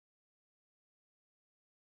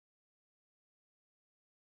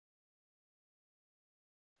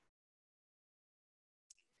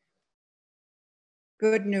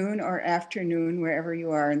Good noon or afternoon, wherever you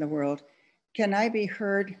are in the world. Can I be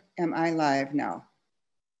heard? Am I live now?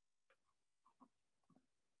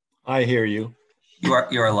 I hear you. You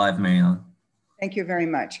are live, Marianne. Thank you very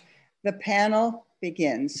much. The panel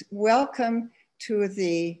begins. Welcome to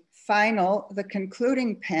the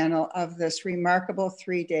concluding panel of this remarkable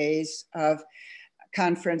 3 days of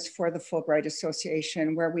conference for the Fulbright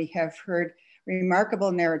Association, where we have heard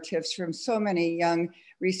remarkable narratives from so many young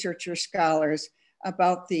researcher scholars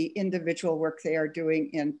about the individual work they are doing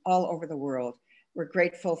in all over the world. We're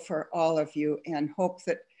grateful for all of you and hope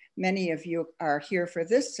that many of you are here for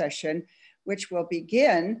this session, which will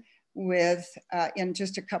begin with, in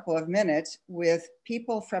just a couple of minutes, with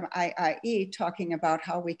people from IIE talking about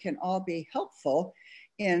how we can all be helpful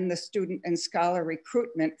in the student and scholar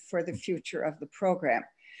recruitment for the future of the program.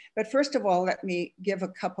 But first of all, let me give a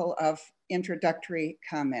couple of introductory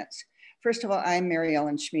comments. First of all, I'm Mary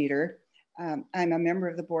Ellen Schmieder. I'm a member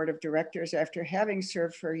of the board of directors after having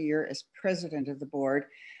served for a year as president of the board.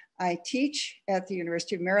 I teach at the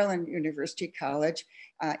University of Maryland University College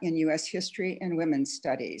in US history and women's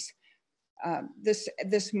studies.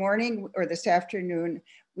 This morning or this afternoon,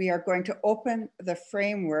 we are going to open the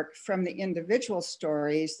framework from the individual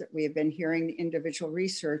stories that we have been hearing, the individual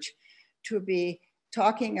research, to be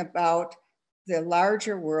talking about the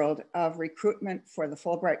larger world of recruitment for the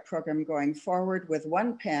Fulbright program going forward with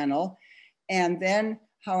one panel, and then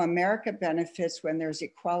how America benefits when there's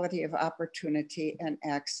equality of opportunity and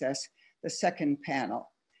access, the second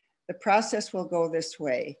panel. The process will go this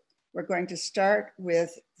way. We're going to start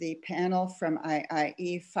with the panel from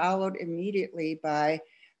IIE, followed immediately by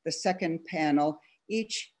the second panel.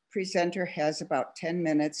 Each presenter has about 10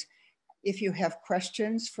 minutes. If you have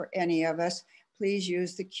questions for any of us, please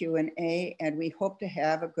use the Q&A, and we hope to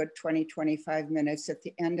have a good 20-25 minutes at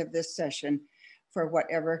the end of this session for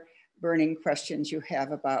whatever burning questions you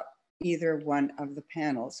have about either one of the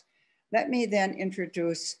panels. Let me then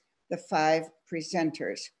introduce the 5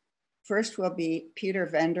 presenters. First will be Peter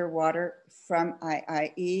VanDerwater from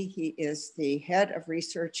IIE. He is the head of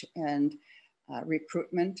research and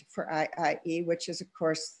recruitment for IIE, which is of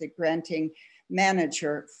course the granting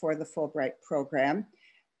manager for the Fulbright program.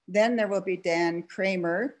 Then there will be Dan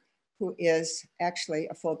Kramer, who is actually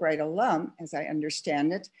a Fulbright alum, as I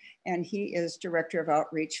understand it, and he is Director of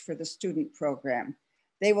Outreach for the student program.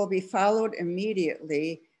 They will be followed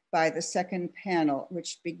immediately by the second panel,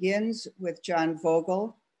 which begins with John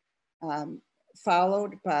Vogel,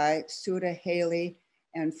 followed by Sudha Haley,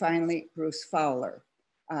 and finally Bruce Fowler,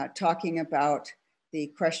 talking about the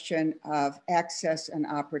question of access and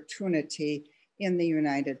opportunity in the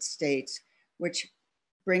United States, which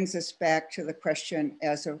brings us back to the question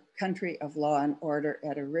as a country of law and order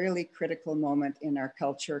at a really critical moment in our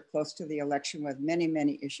culture, close to the election with many,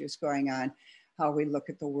 many issues going on, how we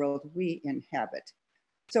look at the world we inhabit.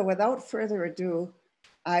 So without further ado,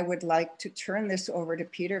 I would like to turn this over to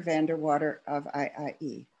Peter VanDerwater of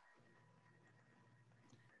IIE.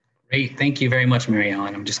 Great, thank you very much, Mary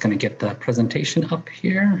Ellen. I'm just going to get the presentation up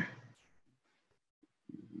here.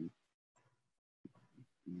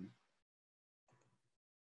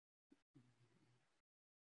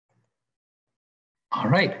 All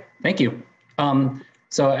right, thank you.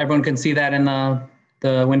 So everyone can see that in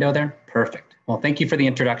the window there? Perfect. Well, thank you for the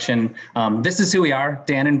introduction. This is who we are,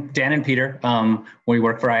 Dan and Peter. We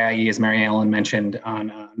work for IIE, as Mary Ellen mentioned,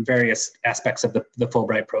 on various aspects of the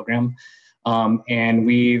Fulbright program. And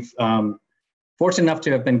we've fortunate enough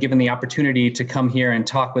to have been given the opportunity to come here and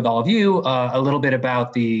talk with all of you a little bit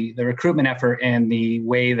about the recruitment effort and the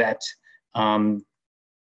way that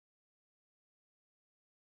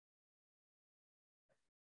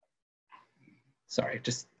sorry,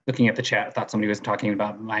 just looking at the chat, I thought somebody was talking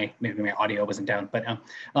about maybe my audio wasn't down, but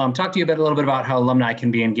talk to you a little bit about how alumni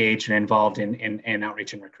can be engaged and involved in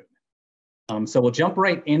outreach and recruitment. So we'll jump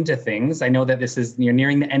right into things. I know that you're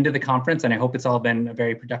nearing the end of the conference, and I hope it's all been a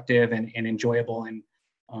very productive and enjoyable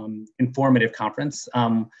and informative conference.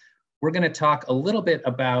 We're gonna talk a little bit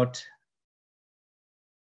about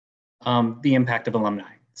the impact of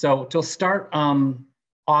alumni. So to start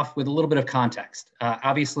off with a little bit of context,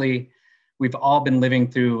 obviously, we've all been living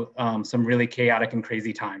through some really chaotic and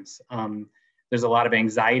crazy times. There's a lot of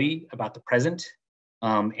anxiety about the present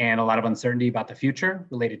and a lot of uncertainty about the future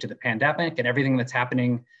related to the pandemic and everything that's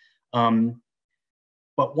happening.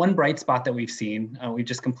 But one bright spot that we've seen, we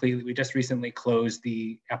just recently closed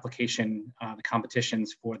the application, the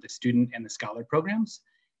competitions for the student and the scholar programs.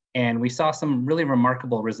 And we saw some really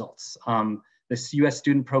remarkable results. This US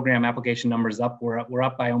student program application numbers we're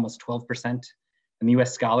up by almost 12%. In the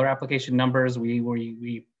US Scholar application numbers, we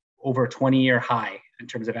over a 20-year high in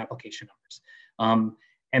terms of application numbers.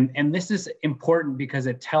 And this is important because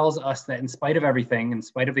it tells us that in spite of everything, in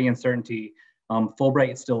spite of the uncertainty,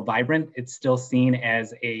 Fulbright is still vibrant. It's still seen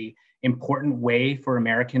as an important way for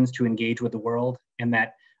Americans to engage with the world, and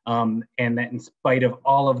that in spite of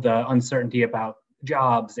all of the uncertainty about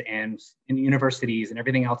jobs and in universities and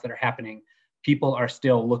everything else that are happening, people are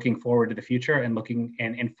still looking forward to the future and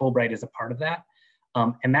and Fulbright is a part of that.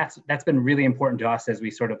 And that's been really important to us as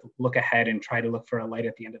we sort of look ahead and try to look for a light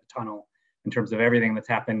at the end of the tunnel in terms of everything that's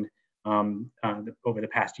happened over the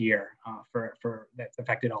past year for that's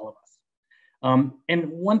affected all of us.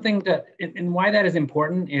 And one thing and why that is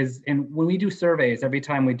important is, and when we do surveys, every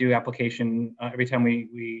time we do application, every time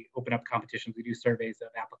we open up competitions, we do surveys of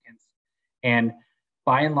applicants. And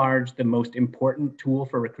by and large, the most important tool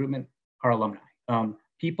for recruitment are alumni.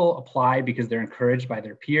 People apply because they're encouraged by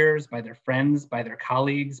their peers, by their friends, by their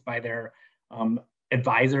colleagues, by their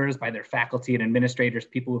advisors, by their faculty and administrators,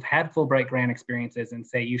 people who've had Fulbright grant experiences and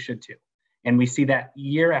say, you should too. And we see that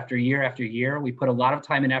year after year after year. We put a lot of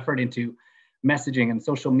time and effort into messaging and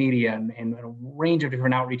social media and a range of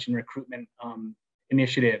different outreach and recruitment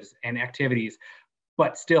initiatives and activities.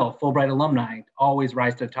 But still, Fulbright alumni always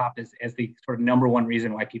rise to the top as the sort of #1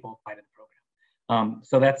 reason why people apply to the program.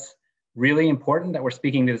 So that's really important that we're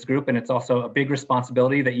speaking to this group, and it's also a big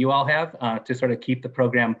responsibility that you all have to sort of keep the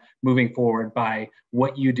program moving forward by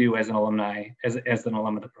what you do as an alumni, as an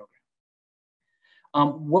alum of the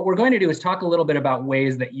program. What we're going to do is talk a little bit about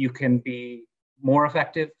ways that you can be more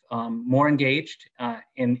effective, more engaged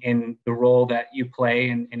in the role that you play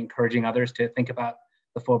in encouraging others to think about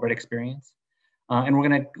the Fulbright experience. And we're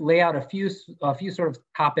going to lay out a few sort of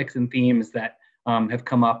topics and themes that have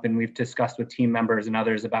come up and we've discussed with team members and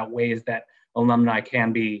others about ways that alumni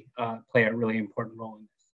can play a really important role in this.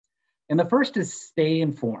 And the first is stay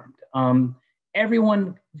informed. All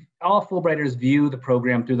Fulbrighters view the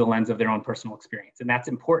program through the lens of their own personal experience, and that's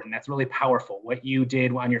important. That's really powerful. What you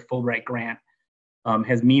did on your Fulbright grant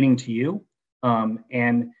has meaning to you,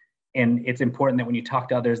 and it's important that when you talk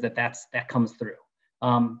to others that comes through.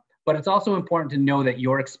 But it's also important to know that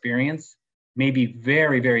your experience may be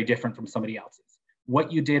very, very different from somebody else's.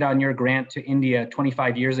 What you did on your grant to India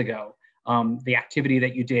 25 years ago, the activity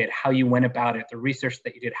that you did, how you went about it, the research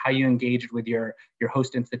that you did, how you engaged with your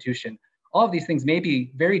host institution, all of these things may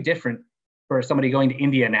be very different for somebody going to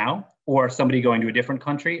India now, or somebody going to a different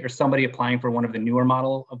country, or somebody applying for one of the newer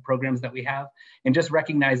model of programs that we have. And just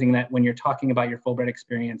recognizing that when you're talking about your Fulbright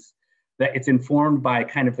experience, that it's informed by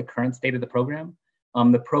kind of the current state of the program.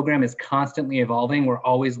 The program is constantly evolving. We're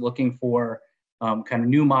always looking for kind of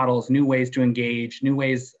new models, new ways to engage, new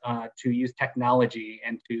ways to use technology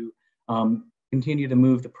and to continue to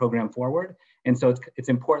move the program forward. And so it's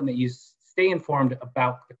important that you stay informed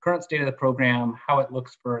about the current state of the program, how it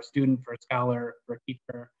looks for a student, for a scholar, for a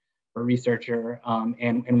teacher, for a researcher,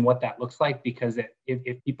 and what that looks like, because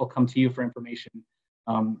if people come to you for information,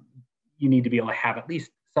 you need to be able to have at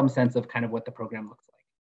least some sense of kind of what the program looks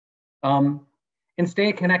like. And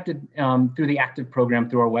stay connected through the active program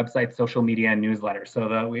through our website, social media, and newsletter. So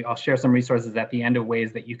I'll share some resources at the end of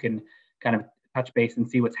ways that you can kind of touch base and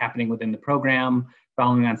see what's happening within the program,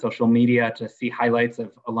 following on social media to see highlights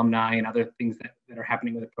of alumni and other things that are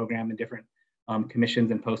happening with the program in different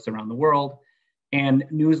commissions and posts around the world, and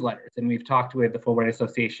newsletters. And we've talked with the Fulbright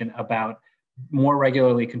Association about more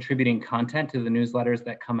regularly contributing content to the newsletters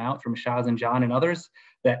that come out from Shaz and John and others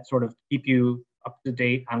that sort of keep you up to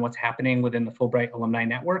date on what's happening within the Fulbright Alumni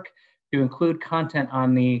Network, to include content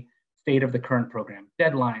on the state of the current program,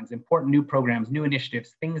 deadlines, important new programs, new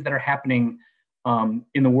initiatives, things that are happening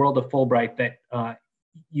in the world of Fulbright that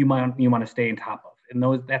you want to stay on top of.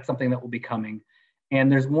 And that's something that will be coming.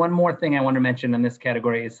 And there's one more thing I want to mention in this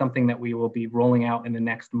category, is something that we will be rolling out in the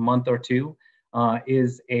next month or two,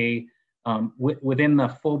 is within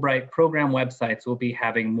the Fulbright program websites, we'll be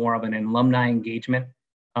having more of an alumni engagement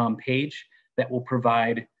page that will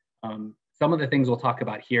provide some of the things we'll talk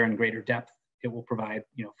about here in greater depth. It will provide,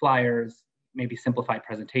 flyers, maybe simplified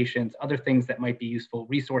presentations, other things that might be useful,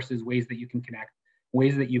 resources, ways that you can connect,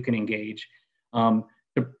 ways that you can engage,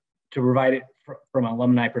 to provide it from an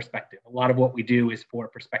alumni perspective. A lot of what we do is for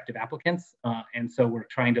prospective applicants, and so we're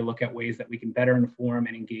trying to look at ways that we can better inform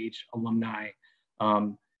and engage alumni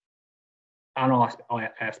on all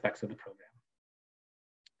aspects of the program.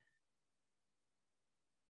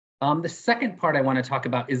 The second part I want to talk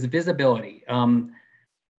about is visibility.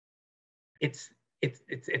 It's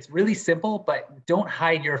really simple, but don't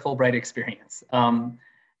hide your Fulbright experience.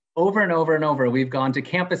 Over and over and over, we've gone to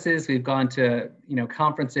campuses, we've gone to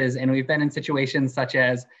conferences, and we've been in situations such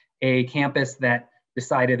as a campus that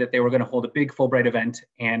decided that they were going to hold a big Fulbright event,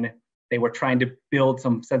 and they were trying to build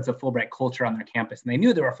some sense of Fulbright culture on their campus. And they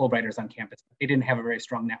knew there were Fulbrighters on campus, but they didn't have a very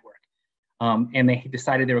strong network. And they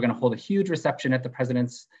decided they were going to hold a huge reception at the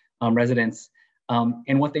president's residence.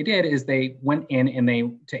 And what they did is they went in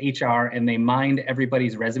and to HR and they mined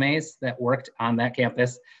everybody's resumes that worked on that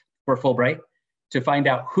campus for Fulbright to find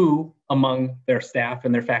out who among their staff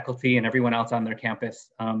and their faculty and everyone else on their campus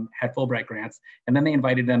had Fulbright grants. And then they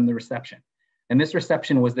invited them to the reception. And this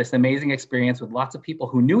reception was this amazing experience with lots of people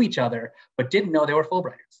who knew each other, but didn't know they were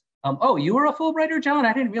Fulbrighters. Oh, you were a Fulbrighter, John?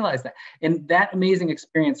 I didn't realize that. And that amazing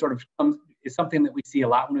experience sort of is something that we see a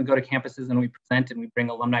lot when we go to campuses and we present and we bring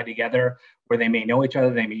alumni together where they may know each other,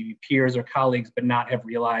 they may be peers or colleagues, but not have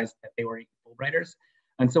realized that they were Fulbrighters.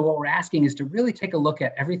 And so what we're asking is to really take a look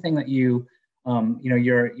at everything that your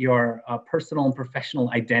personal and professional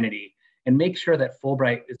identity, and make sure that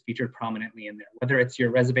Fulbright is featured prominently in there, whether it's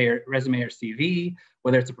your resume or CV,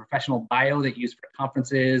 whether it's a professional bio that you use for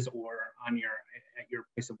conferences or at your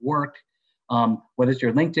place of work, whether it's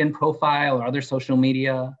your LinkedIn profile or other social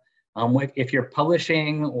media, if you're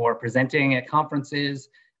publishing or presenting at conferences,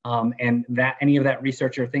 and that any of that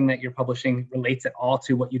research or thing that you're publishing relates at all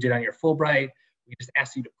to what you did on your Fulbright, we just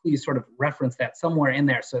ask you to please sort of reference that somewhere in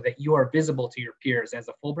there so that you are visible to your peers as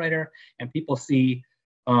a Fulbrighter and people see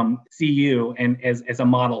you and as a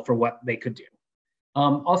model for what they could do.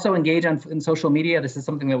 Also engage in social media. This is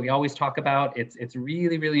something that we always talk about. It's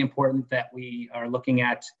really, really important that we are looking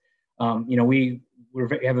at, we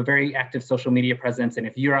have a very active social media presence. And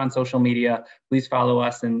if you're on social media, please follow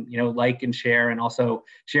us and, like and share, and also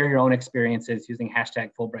share your own experiences using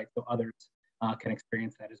 #Fulbright so others can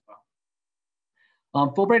experience that as well.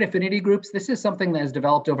 Fulbright affinity groups, this is something that is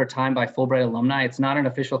developed over time by Fulbright alumni. It's not an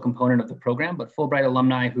official component of the program, but Fulbright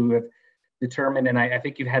alumni who have determined, and I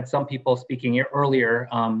think you've had some people speaking here earlier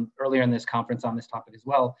in this conference on this topic as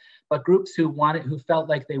well, but groups who felt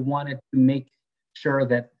like they wanted to make sure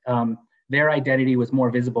that their identity was more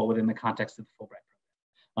visible within the context of the Fulbright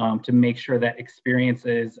program, to make sure that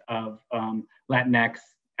experiences of Latinx,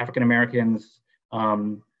 African Americans,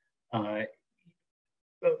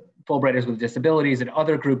 Fulbrighters with disabilities, and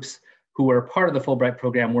other groups who were part of the Fulbright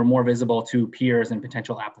program were more visible to peers and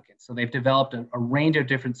potential applicants. So they've developed a range of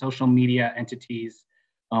different social media entities,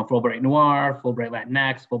 Fulbright Noir, Fulbright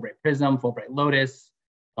Latinx, Fulbright Prism, Fulbright Lotus,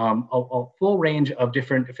 a full range of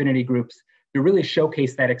different affinity groups to really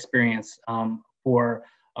showcase that experience for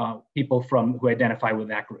people who identify with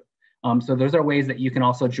that group. So those are ways that you can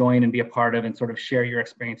also join and be a part of and sort of share your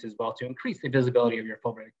experience as well to increase the visibility of your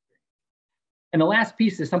Fulbright experience. And the last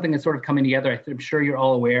piece is something that's sort of coming together. I'm sure you're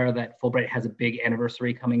all aware that Fulbright has a big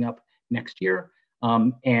anniversary coming up next year,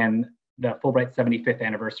 and the Fulbright 75th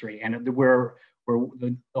anniversary. And the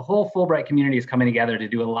whole Fulbright community is coming together to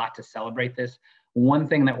do a lot to celebrate this. One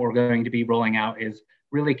thing that we're going to be rolling out is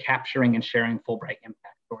really capturing and sharing Fulbright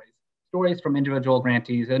impact stories. Stories from individual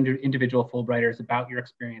grantees, individual Fulbrighters about your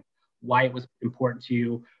experience, why it was important to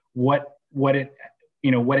you, what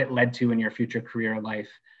it led to in your future career life.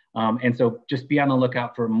 And so just be on the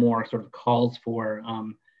lookout for more sort of calls for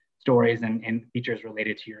stories and features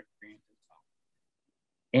related to your experience as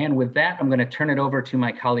well. And with that, I'm going to turn it over to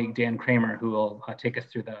my colleague, Dan Kramer, who will take us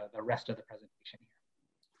through the rest of the presentation here.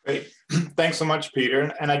 Great. Thanks so much,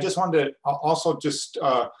 Peter. And I just wanted to also just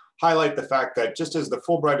highlight the fact that just as the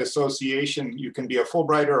Fulbright Association, you can be a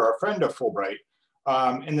Fulbrighter or a friend of Fulbright.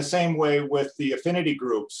 In the same way with the affinity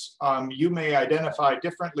groups, you may identify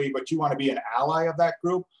differently, but you want to be an ally of that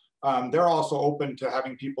group. They're also open to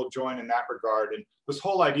having people join in that regard. And this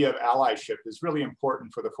whole idea of allyship is really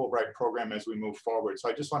important for the Fulbright program as we move forward. So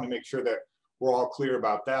I just want to make sure that we're all clear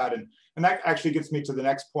about that. And that actually gets me to the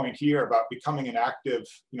next point here about becoming an active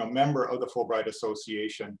member of the Fulbright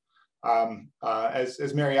Association.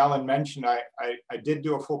 As Mary Ellen mentioned, I did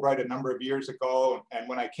do a Fulbright a number of years ago. And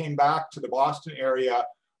when I came back to the Boston area,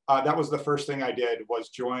 that was the first thing I did, was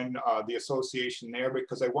join the association there,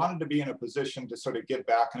 because I wanted to be in a position to sort of give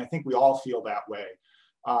back. And I think we all feel that way.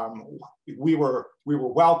 We were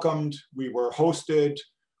welcomed, we were hosted,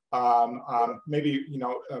 maybe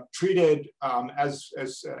treated as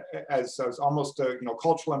almost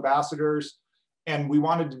cultural ambassadors. And we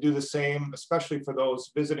wanted to do the same, especially for those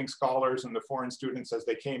visiting scholars and the foreign students as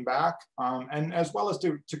they came back, and as well as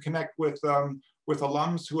to connect with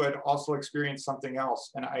alums who had also experienced something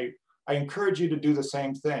else. And I encourage you to do the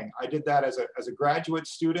same thing. I did that as a graduate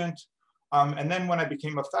student. And then when I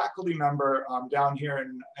became a faculty member down here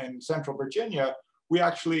in Central Virginia,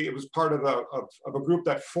 it was part of a group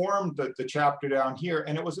that formed the chapter down here.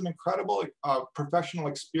 And it was an incredible professional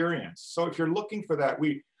experience. So if you're looking for that,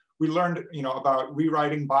 we learned about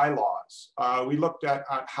rewriting bylaws. We looked at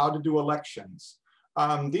how to do elections.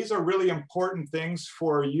 These are really important things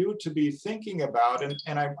for you to be thinking about.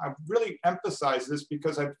 And I really emphasize this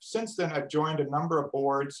because since then I've joined a number of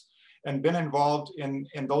boards and been involved in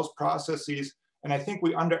those processes. And I think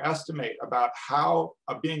we underestimate about how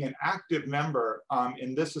being an active member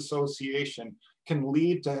in this association can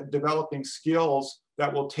lead to developing skills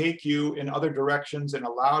that will take you in other directions and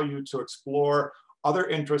allow you to explore other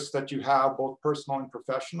interests that you have, both personal and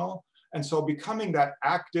professional. And so becoming that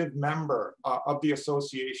active member of the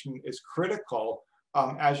association is critical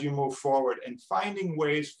as you move forward, and finding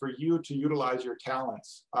ways for you to utilize your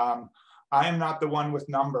talents. I am not the one with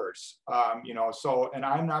numbers, you know, and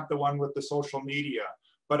I'm not the one with the social media,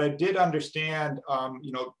 but I did understand,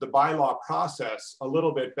 you know, the bylaw process a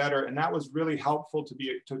little bit better. And that was really helpful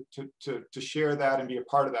to share that and be a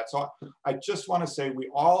part of that. So I just want to say we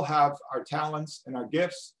all have our talents and our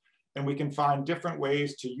gifts, and we can find different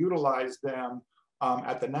ways to utilize them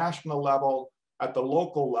at the national level, at the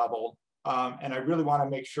local level. And I really want to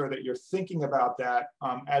make sure that you're thinking about that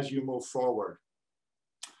as you move forward.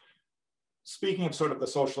 Speaking of sort of the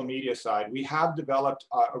social media side, we have developed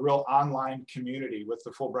a real online community with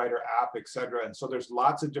the Fulbrighter app, et cetera. And so there's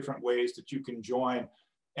lots of different ways that you can join.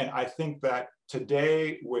 And I think that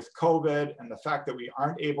today with COVID and the fact that we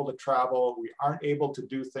aren't able to travel, we aren't able to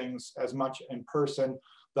do things as much in person,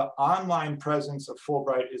 the online presence of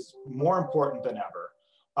Fulbright is more important than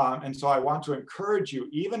ever. And so I want to encourage you,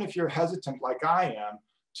 even if you're hesitant like I am,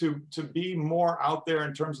 to be more out there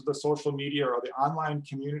in terms of the social media or the online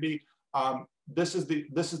community. This is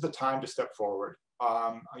the time to step forward.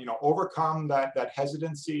 You know, overcome that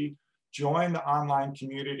hesitancy, join the online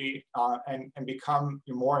community, and become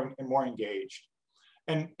more engaged.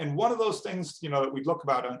 And one of those things, you know, that we look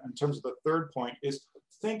about in terms of the third point is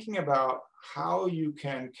thinking about how you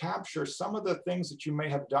can capture some of the things that you may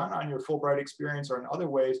have done on your Fulbright experience or in other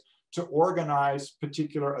ways to organize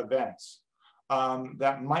particular events.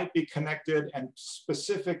 That might be connected and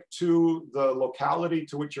specific to the locality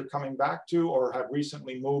to which you're coming back to or have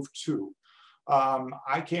recently moved to.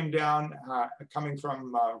 I came down coming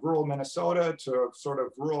from rural Minnesota to sort of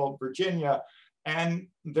rural Virginia, and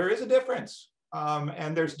there is a difference.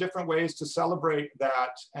 And there's different ways to celebrate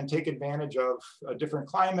that and take advantage of a different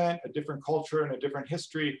climate, a different culture, and a different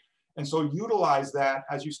history. And so utilize that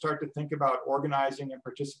as you start to think about organizing and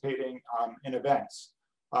participating in events.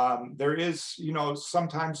 There is, you know,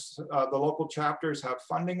 sometimes the local chapters have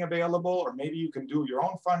funding available, or maybe you can do your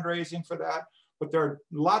own fundraising for that. But there are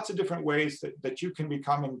lots of different ways that you can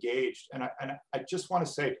become engaged. And I just want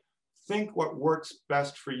to say, think what works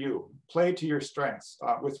best for you. Play to your strengths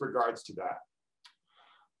with regards to that.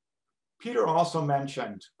 Peter also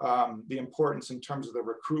mentioned the importance in terms of the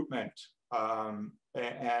recruitment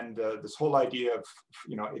and this whole idea of,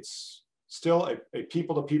 you know, it's still a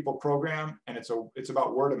people-to-people program, and it's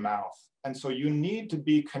about word of mouth. And so you need to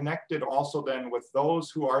be connected also then with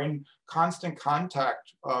those who are in constant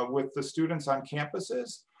contact with the students on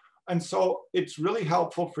campuses. And so it's really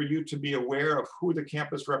helpful for you to be aware of who the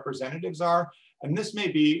campus representatives are. And this may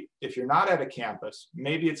be, if you're not at a campus,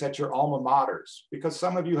 maybe it's at your alma maters, because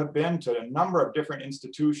some of you have been to a number of different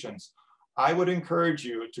institutions. I would encourage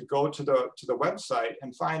you to go to the website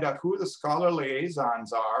and find out who the scholar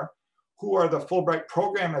liaisons are, who are the Fulbright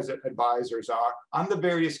program advisors are on the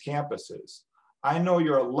various campuses. I know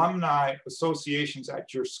your alumni associations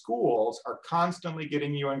at your schools are constantly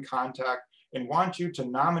getting you in contact and want you to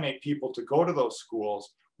nominate people to go to those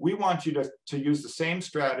schools. We want you to use the same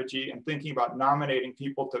strategy and thinking about nominating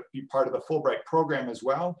people to be part of the Fulbright program as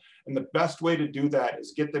well. And the best way to do that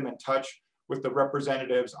is get them in touch with the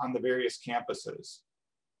representatives on the various campuses.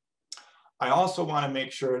 I also want to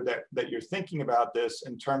make sure that you're thinking about this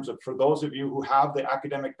in terms of, for those of you who have the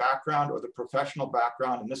academic background or the professional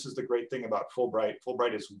background, and this is the great thing about Fulbright.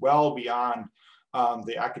 Fulbright is well beyond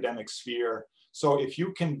the academic sphere. So if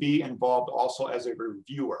you can be involved also as a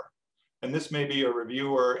reviewer, and this may be a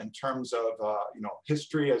reviewer in terms of you know,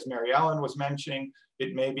 history, as Mary Ellen was mentioning,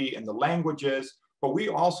 it may be in the languages, but we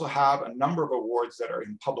also have a number of awards that are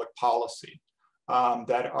in public policy,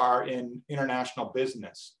 that are in international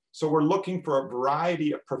business. So we're looking for a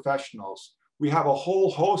variety of professionals. We have a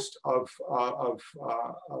whole host of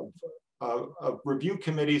review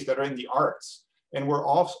committees that are in the arts. And we're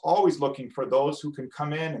always looking for those who can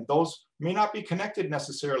come in, and those may not be connected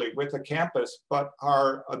necessarily with a campus, but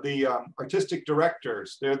are the artistic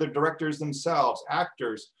directors. They're the directors themselves,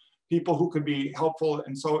 actors, people who could be helpful.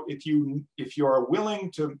 And so if you are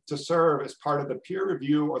willing to serve as part of the peer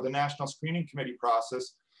review or the National Screening Committee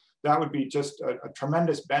process, that would be just a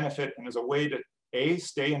tremendous benefit, and as a way to, A,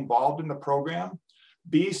 stay involved in the program,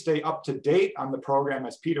 B, stay up to date on the program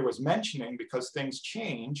as Peter was mentioning, because things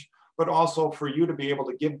change, but also for you to be able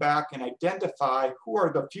to give back and identify who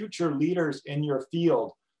are the future leaders in your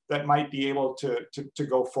field that might be able to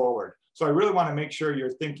go forward. So I really want to make sure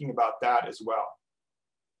you're thinking about that as well.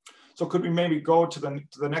 So could we maybe go to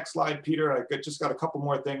the next slide, Peter? I just got a couple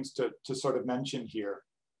more things to sort of mention here.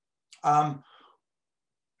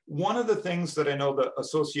 One of the things that I know the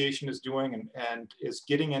association is doing and is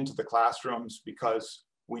getting into the classrooms, because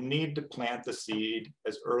we need to plant the seed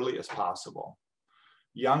as early as possible.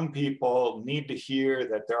 Young people need to hear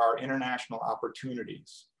that there are international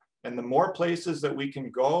opportunities. And the more places that we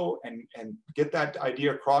can go and get that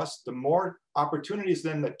idea across, the more opportunities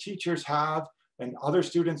then that teachers have and other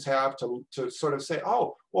students have to sort of say,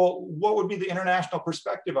 oh, well, what would be the international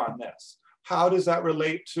perspective on this? How does that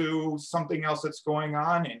relate to something else that's going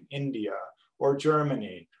on in India or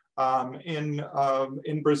Germany,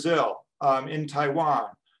 in Brazil, in Taiwan?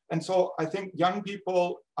 And so I think young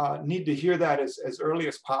people need to hear that as early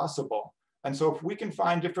as possible. And so if we can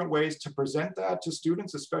find different ways to present that to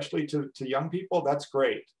students, especially to young people, that's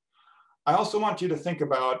great. I also want you to think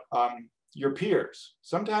about your peers.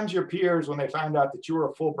 Sometimes your peers, when they find out that you were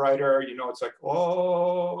a Fulbrighter, you know, it's like,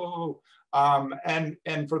 oh,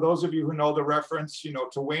 and for those of you who know the reference, you know,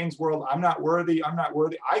 to Wayne's World, I'm not worthy, I'm not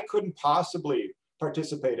worthy. I couldn't possibly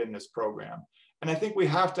participate in this program. And I think we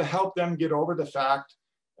have to help them get over the fact,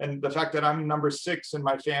 and the fact that I'm number 6 in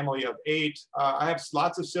my family of 8. I have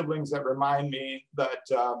lots of siblings that remind me that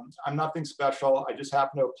I'm nothing special. I just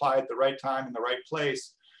happen to apply at the right time in the right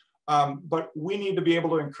place. But we need to be able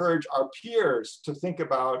to encourage our peers to think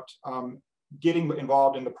about getting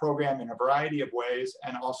involved in the program in a variety of ways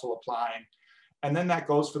and also applying. And then that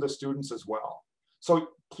goes for the students as well. So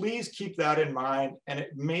please keep that in mind. And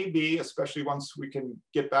it may be, especially once we can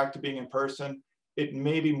get back to being in person, it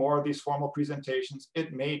may be more of these formal presentations.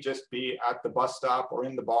 It may just be at the bus stop or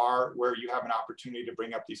in the bar where you have an opportunity to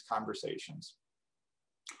bring up these conversations.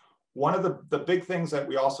 One of the big things that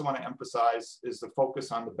we also want to emphasize is the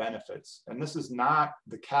focus on the benefits. And this is not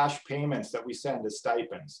the cash payments that we send as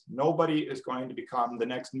stipends. Nobody is going to become the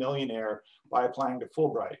next millionaire by applying to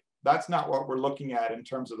Fulbright. That's not what we're looking at in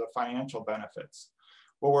terms of the financial benefits.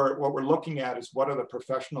 What we're looking at is what are the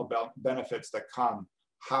professional benefits that come?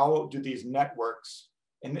 How do these networks,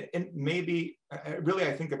 and maybe really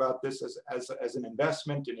I think about this as an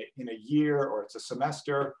investment in a year, or it's a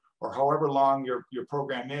semester, or however long your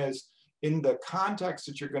program is, in the context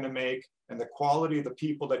that you're going to make and the quality of the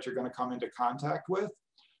people that you're going to come into contact with,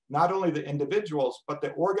 not only the individuals, but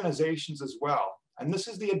the organizations as well. And this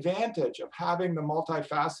is the advantage of having the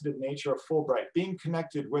multifaceted nature of Fulbright, being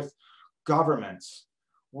connected with governments,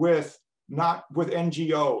 with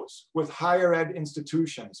NGOs, with higher ed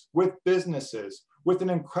institutions, with businesses, with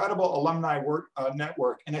an incredible alumni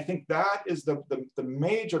network. And I think that is the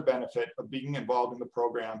major benefit of being involved in the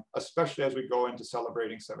program, especially as we go into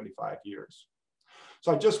celebrating 75 years.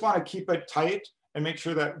 So I just want to keep it tight and make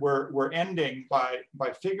sure that we're ending by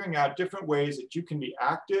figuring out different ways that you can be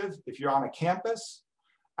active if you're on a campus,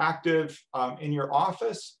 active in your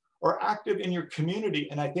office, or active in your community.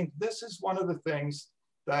 And I think this is one of the things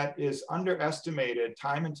that is underestimated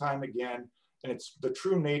time and time again, and it's the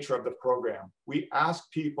true nature of the program. We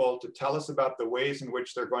ask people to tell us about the ways in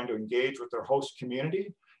which they're going to engage with their host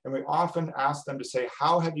community, and we often ask them to say,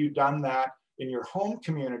 how have you done that in your home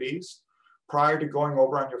communities prior to going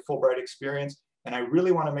over on your Fulbright experience? And I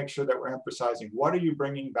really want to make sure that we're emphasizing, what are you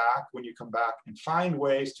bringing back when you come back, and find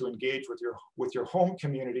ways to engage with your home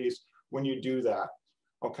communities when you do that.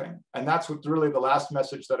 Okay, and that's what really the last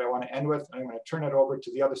message that I want to end with. I'm going to turn it over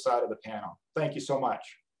to the other side of the panel. Thank you so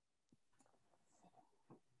much.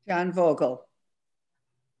 John Vogel.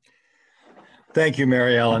 Thank you,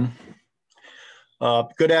 Mary Ellen.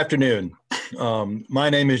 Good afternoon. My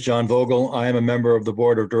name is John Vogel. I am a member of the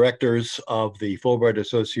board of directors of the Fulbright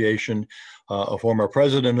Association, a former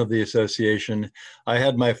president of the association. I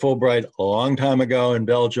had my Fulbright a long time ago in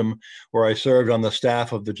Belgium, where I served on the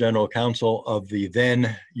staff of the General Counsel of the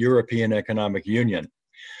then European Economic Union.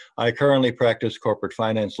 I currently practice corporate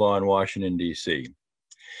finance law in Washington, D.C.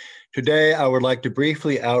 Today, I would like to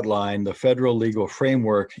briefly outline the federal legal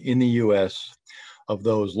framework in the U.S. of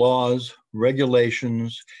those laws,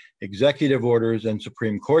 regulations, executive orders, and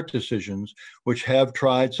Supreme Court decisions which have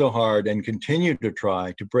tried so hard and continue to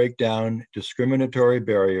try to break down discriminatory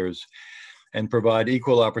barriers and provide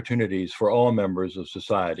equal opportunities for all members of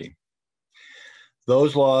society.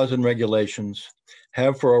 Those laws and regulations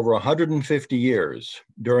have for over 150 years,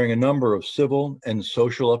 during a number of civil and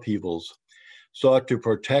social upheavals, sought to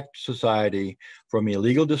protect society from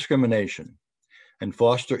illegal discrimination and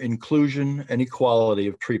foster inclusion and equality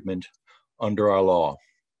of treatment under our law.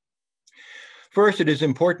 First, it is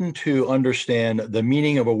important to understand the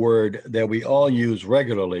meaning of a word that we all use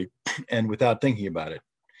regularly and without thinking about it: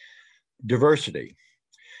 diversity.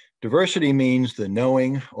 Diversity means the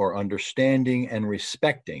knowing or understanding and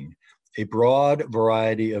respecting a broad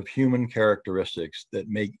variety of human characteristics that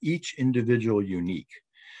make each individual unique,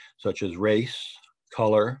 such as race,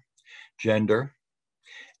 color, gender,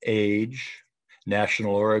 age,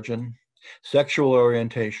 national origin, sexual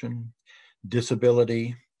orientation,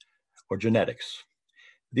 disability, or genetics.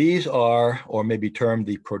 These are, or may be termed,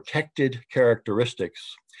 the protected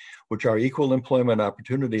characteristics, which our equal employment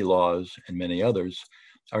opportunity laws and many others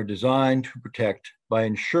are designed to protect by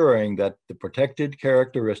ensuring that the protected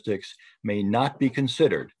characteristics may not be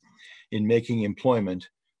considered in making employment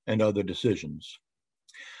and other decisions.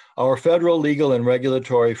 Our federal legal and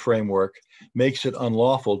regulatory framework makes it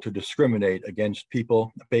unlawful to discriminate against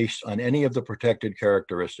people based on any of the protected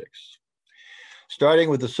characteristics. Starting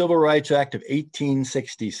with the Civil Rights Act of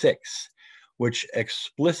 1866, which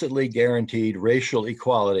explicitly guaranteed racial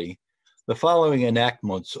equality, the following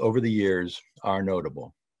enactments over the years are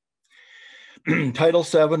notable. Title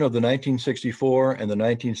VII of the 1964 and the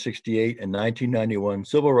 1968 and 1991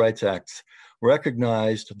 Civil Rights Acts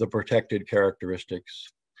recognized the protected characteristics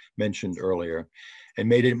mentioned earlier and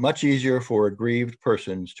made it much easier for aggrieved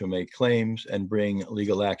persons to make claims and bring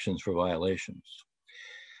legal actions for violations.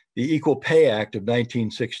 The Equal Pay Act of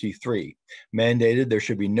 1963 mandated there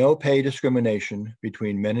should be no pay discrimination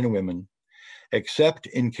between men and women, except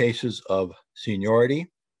in cases of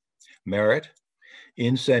seniority, merit,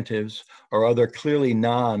 incentives, or other clearly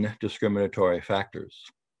non-discriminatory factors.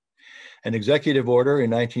 An executive order in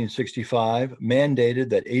 1965 mandated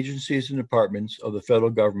that agencies and departments of the federal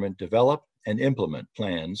government develop and implement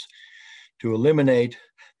plans to eliminate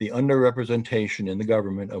the underrepresentation in the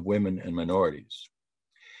government of women and minorities.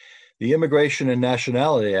 The Immigration and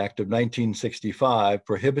Nationality Act of 1965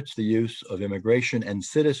 prohibits the use of immigration and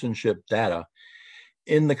citizenship data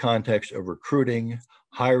in the context of recruiting,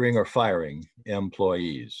 hiring, or firing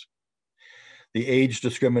employees. The Age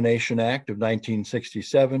Discrimination Act of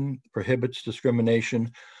 1967 prohibits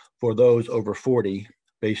discrimination for those over 40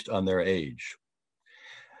 based on their age.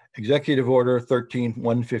 Executive Order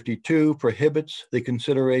 13152 prohibits the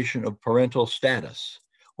consideration of parental status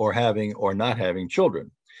or having or not having children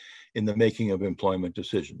in the making of employment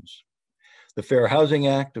decisions. The Fair Housing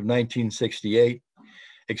Act of 1968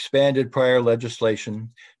 expanded prior legislation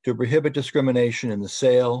to prohibit discrimination in the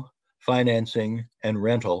sale, financing, and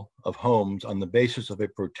rental of homes on the basis of a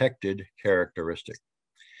protected characteristic.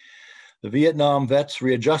 The Vietnam Vets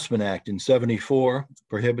Readjustment Act in '74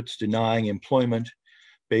 prohibits denying employment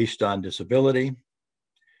based on disability,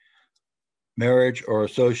 marriage or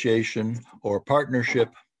association or partnership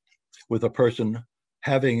with a person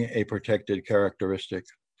having a protected characteristic,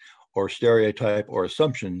 or stereotype or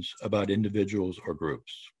assumptions about individuals or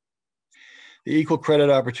groups. The Equal Credit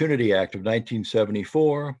Opportunity Act of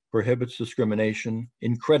 1974 prohibits discrimination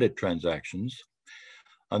in credit transactions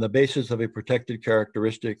on the basis of a protected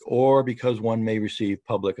characteristic or because one may receive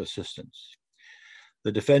public assistance.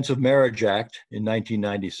 The Defense of Marriage Act in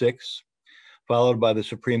 1996, followed by the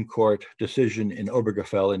Supreme Court decision in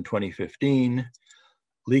Obergefell in 2015,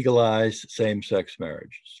 legalized same-sex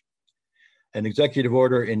marriages. An executive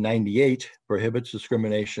order in '98 prohibits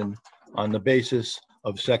discrimination on the basis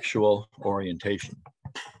of sexual orientation.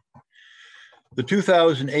 The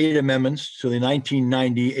 2008 amendments to the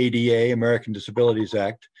 1990 ADA, American Disabilities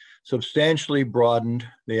Act, substantially broadened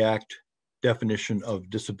the Act definition of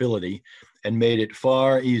disability and made it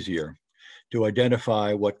far easier to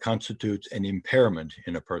identify what constitutes an impairment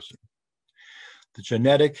in a person. The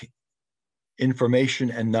Genetic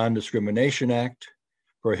Information and Non-Discrimination Act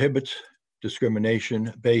prohibits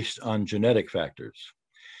discrimination based on genetic factors,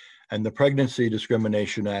 and the Pregnancy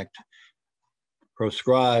Discrimination Act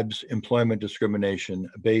proscribes employment discrimination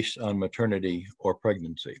based on maternity or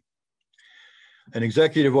pregnancy. An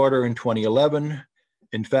executive order in 2011,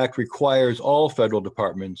 in fact, requires all federal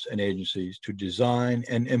departments and agencies to design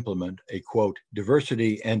and implement a, quote,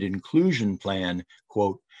 diversity and inclusion plan,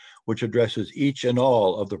 quote, which addresses each and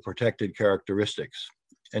all of the protected characteristics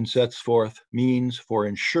and sets forth means for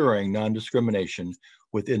ensuring non-discrimination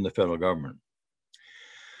within the federal government.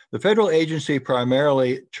 The federal agency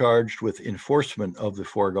primarily charged with enforcement of the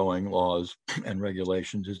foregoing laws and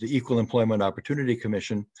regulations is the Equal Employment Opportunity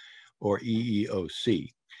Commission, or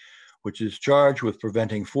EEOC, which is charged with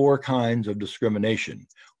preventing 4 kinds of discrimination,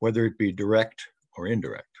 whether it be direct or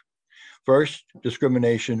indirect. First,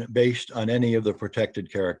 discrimination based on any of the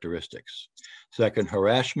protected characteristics. Second,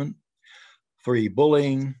 harassment, 3,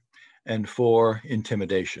 bullying, and 4,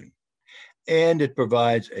 intimidation. And it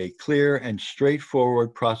provides a clear and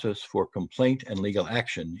straightforward process for complaint and legal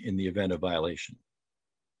action in the event of violation.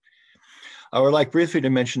 I would like briefly to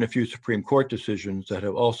mention a few Supreme Court decisions that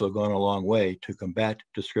have also gone a long way to combat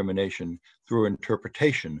discrimination through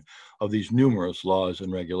interpretation of these numerous laws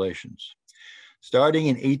and regulations. Starting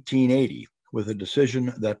in 1880, with a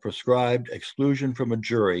decision that prescribed exclusion from a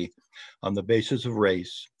jury on the basis of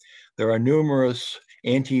race, there are numerous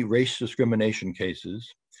anti-race discrimination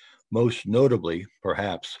cases, most notably,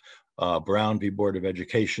 perhaps, Brown v. Board of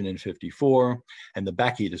Education in 54 and the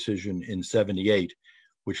Bakke decision in 78,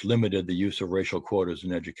 which limited the use of racial quotas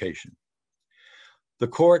in education. The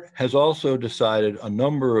court has also decided a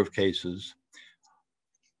number of cases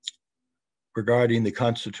regarding the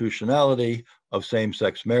constitutionality of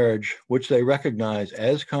same-sex marriage, which they recognize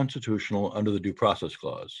as constitutional under the Due Process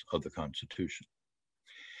Clause of the Constitution.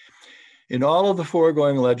 In all of the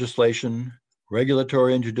foregoing legislation,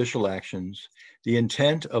 regulatory and judicial actions, the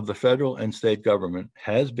intent of the federal and state government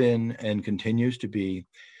has been and continues to be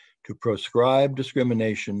to proscribe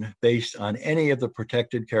discrimination based on any of the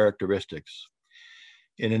protected characteristics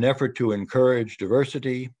in an effort to encourage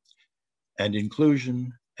diversity and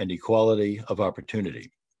inclusion and equality of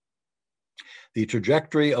opportunity. The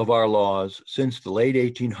trajectory of our laws since the late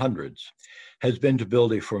 1800s has been to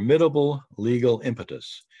build a formidable legal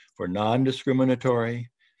impetus for non-discriminatory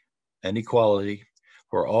and equality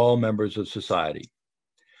for all members of society.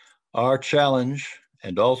 Our challenge,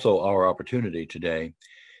 and also our opportunity today,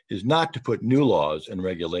 is not to put new laws and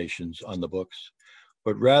regulations on the books,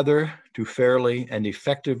 but rather to fairly and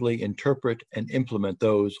effectively interpret and implement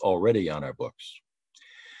those already on our books.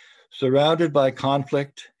 Surrounded by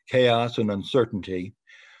conflict, chaos, and uncertainty,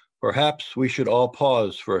 perhaps we should all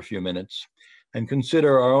pause for a few minutes and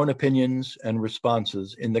consider our own opinions and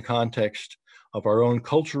responses in the context of our own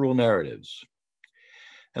cultural narratives.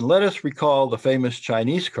 And let us recall the famous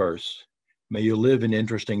Chinese curse, "May you live in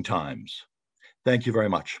interesting times." Thank you very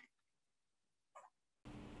much.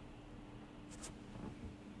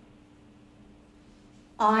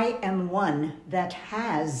 I am one that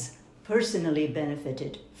has personally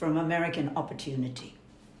benefited from American opportunity.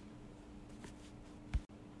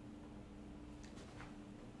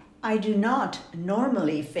 I do not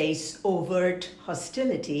normally face overt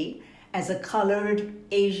hostility as a colored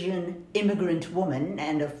Asian immigrant woman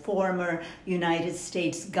and a former United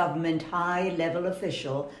States government high-level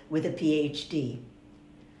official with a PhD.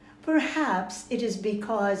 Perhaps it is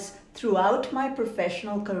because throughout my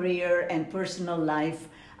professional career and personal life,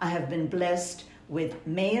 I have been blessed with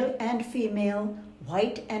male and female,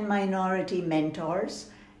 white and minority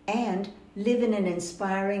mentors, and live in an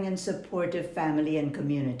inspiring and supportive family and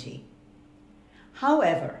community.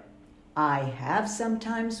 However, I have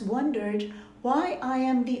sometimes wondered why I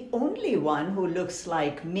am the only one who looks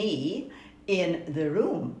like me in the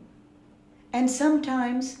room. And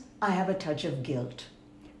sometimes I have a touch of guilt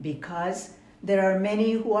because there are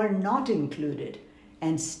many who are not included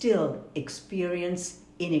and still experience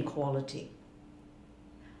inequality.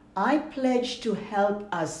 I pledge to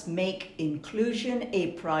help us make inclusion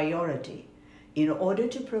a priority in order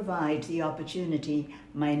to provide the opportunity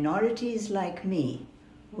minorities like me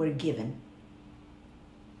were given.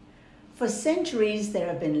 For centuries, there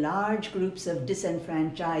have been large groups of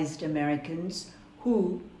disenfranchised Americans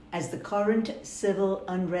who, as the current civil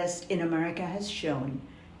unrest in America has shown,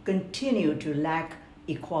 continue to lack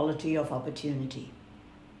equality of opportunity.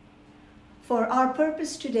 For our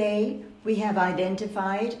purpose today, we have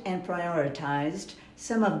identified and prioritized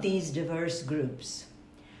some of these diverse groups: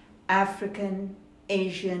 African,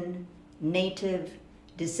 Asian, Native,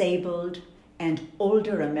 disabled, and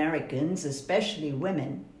older Americans, especially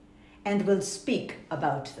women, and will speak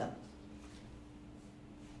about them.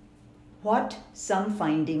 What some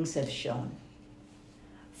findings have shown.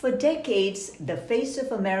 For decades, the face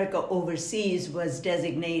of America overseas was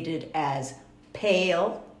designated as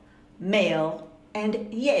pale, male,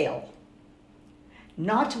 and Yale.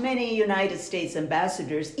 Not many United States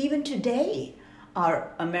ambassadors, even today,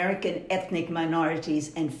 are American ethnic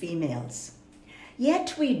minorities and females.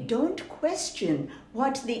 Yet we don't question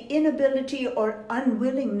what the inability or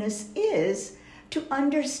unwillingness is to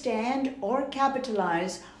understand or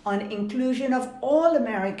capitalize on inclusion of all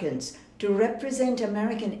Americans to represent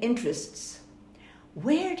American interests.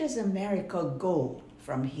 Where does America go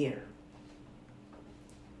from here?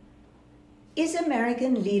 Is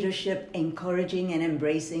American leadership encouraging and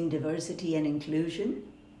embracing diversity and inclusion?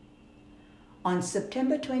 On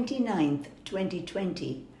September 29,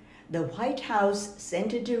 2020, the White House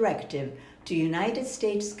sent a directive to United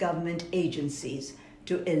States government agencies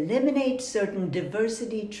to eliminate certain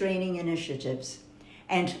diversity training initiatives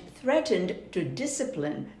and threatened to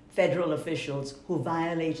discipline federal officials who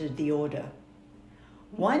violated the order.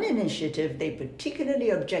 One initiative they particularly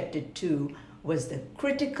objected to was the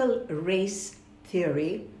critical race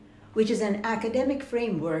theory, which is an academic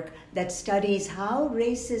framework that studies how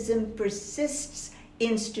racism persists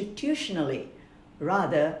institutionally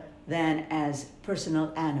rather than as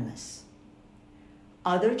personal animus.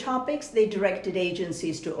 Other topics they directed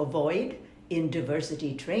agencies to avoid in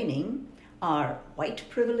diversity training are white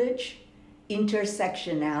privilege,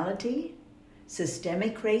 intersectionality,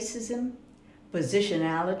 systemic racism,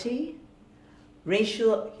 positionality,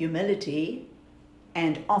 racial humility,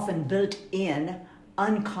 and often built-in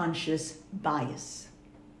unconscious bias.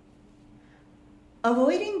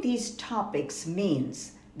 Avoiding these topics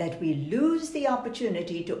means that we lose the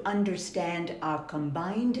opportunity to understand our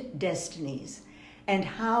combined destinies and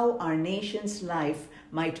how our nation's life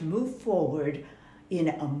might move forward in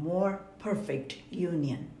a more perfect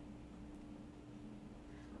union.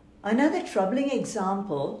 Another troubling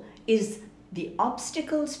example is the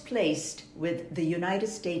obstacles placed with the United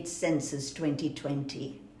States Census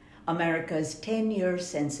 2020, America's 10-year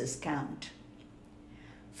census count.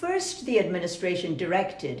 First, the administration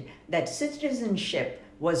directed that citizenship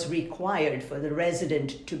was required for the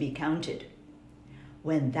resident to be counted.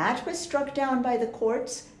 When that was struck down by the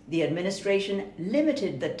courts, the administration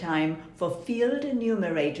limited the time for field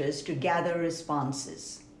enumerators to gather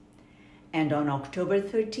responses. And on October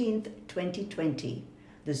 13, 2020,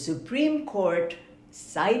 the Supreme Court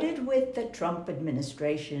sided with the Trump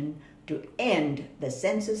administration to end the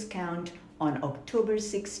census count on October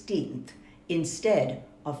 16th instead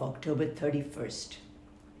of October 31st.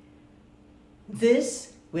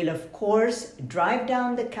 This will, of course, drive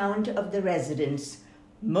down the count of the residents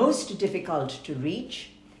most difficult to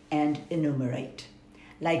reach and enumerate,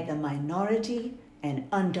 like the minority and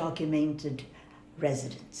undocumented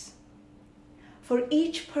residents. For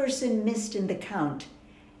each person missed in the count,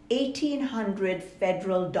 $1,800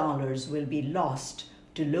 federal dollars will be lost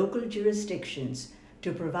to local jurisdictions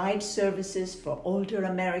to provide services for older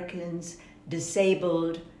Americans,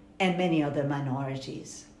 disabled, and many other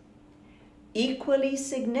minorities. Equally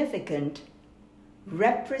significant,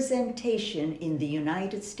 representation in the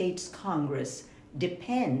United States Congress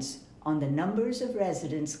depends on the numbers of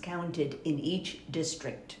residents counted in each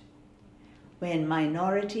district. When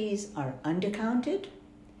minorities are undercounted,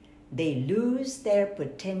 they lose their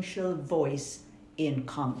potential voice in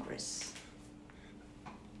Congress.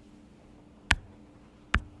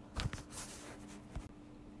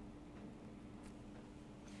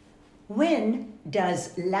 When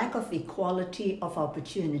does lack of equality of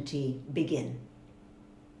opportunity begin?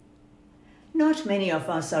 Not many of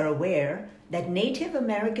us are aware that Native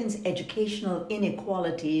Americans' educational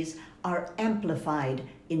inequalities are amplified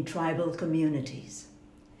in tribal communities.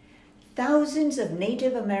 Thousands of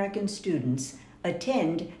Native American students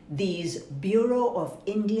attend these Bureau of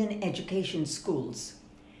Indian Education schools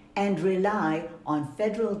and rely on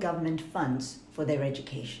federal government funds for their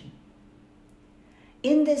education.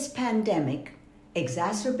 In this pandemic,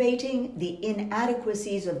 exacerbating the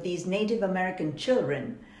inadequacies of these Native American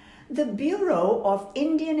children, the Bureau of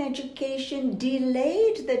Indian Education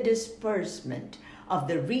delayed the disbursement of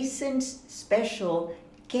the recent special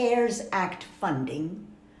CARES Act funding,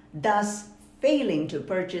 thus failing to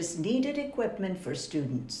purchase needed equipment for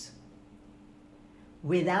students.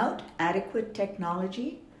 Without adequate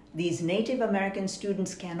technology, these Native American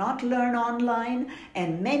students cannot learn online,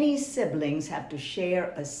 and many siblings have to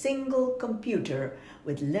share a single computer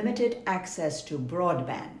with limited access to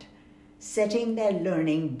broadband, setting their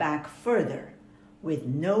learning back further with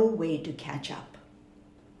no way to catch up.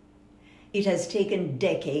 It has taken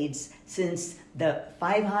decades since the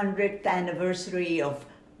 500th anniversary of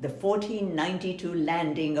the 1492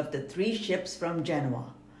 landing of the 3 ships from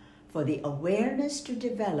Genoa for the awareness to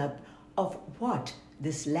develop of what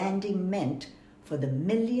this landing meant for the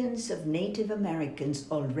millions of Native Americans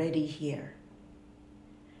already here.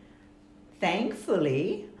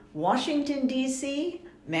 Thankfully, Washington, D.C.,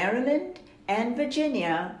 Maryland, and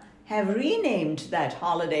Virginia have renamed that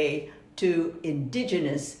holiday to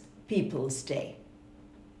Indigenous Peoples' Day.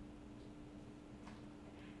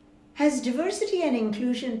 Has diversity and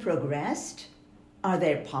inclusion progressed? Are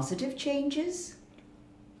there positive changes?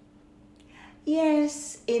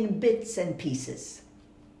 Yes, in bits and pieces.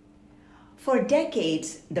 For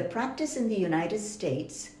decades, the practice in the United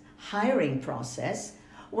States hiring process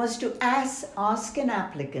was to ask an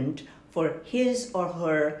applicant for his or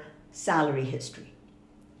her salary history.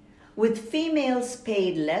 With females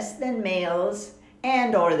paid less than males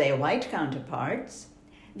and or their white counterparts,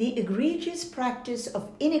 the egregious practice of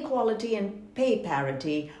inequality and pay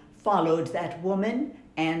parity followed that woman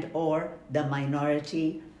and or the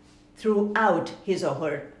minority throughout his or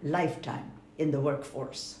her lifetime in the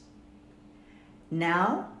workforce.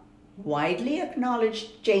 Now, widely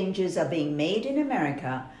acknowledged changes are being made in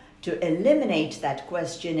America to eliminate that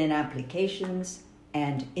question in applications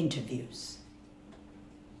and interviews.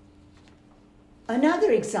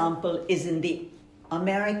 Another example is in the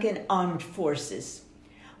American Armed Forces,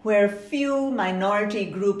 where few minority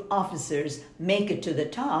group officers make it to the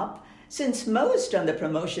top, since most on the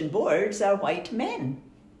promotion boards are white men.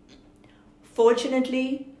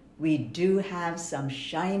 Fortunately, we do have some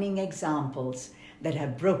shining examples that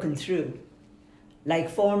have broken through, like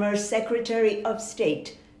former Secretary of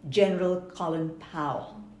State, General Colin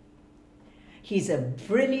Powell. He's a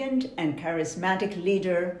brilliant and charismatic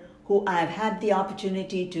leader who I've had the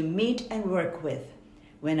opportunity to meet and work with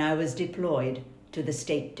when I was deployed to the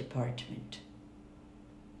State Department.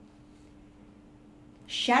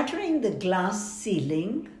 Shattering the glass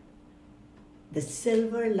ceiling, the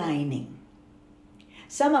silver lining.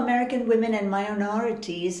 Some American women and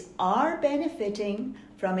minorities are benefiting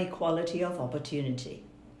from equality of opportunity.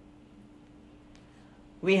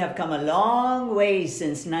 We have come a long way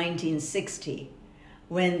since 1960,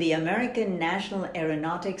 when the American National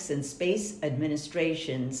Aeronautics and Space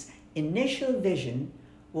Administration's initial vision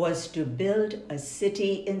was to build a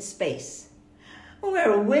city in space,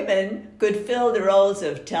 where women could fill the roles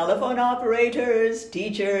of telephone operators,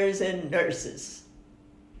 teachers, and nurses.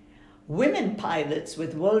 Women pilots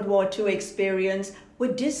with World War II experience were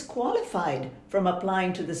disqualified from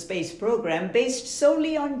applying to the space program based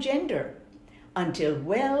solely on gender until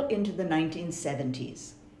well into the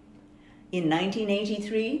 1970s. In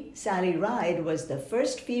 1983, Sally Ride was the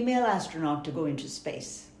first female astronaut to go into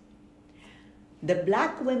space. The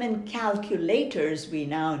black women calculators we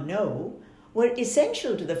now know were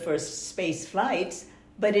essential to the first space flights,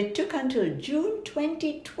 but it took until June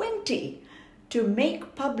 2020 to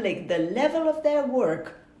make public the level of their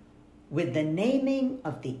work with the naming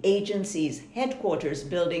of the agency's headquarters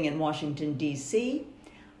building in Washington, D.C.,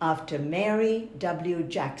 after Mary W.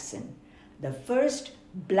 Jackson, the first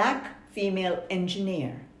black female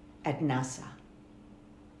engineer at NASA.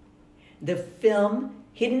 The film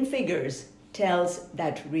Hidden Figures tells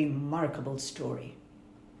that remarkable story.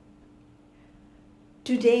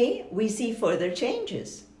 Today, we see further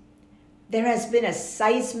changes. There has been a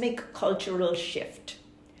seismic cultural shift,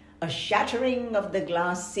 a shattering of the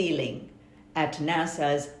glass ceiling at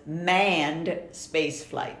NASA's manned space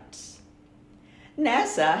flights.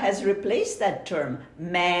 NASA has replaced that term,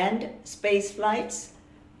 manned space flights,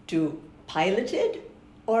 to piloted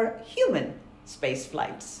or human space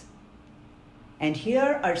flights. And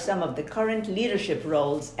here are some of the current leadership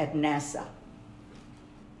roles at NASA.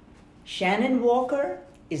 Shannon Walker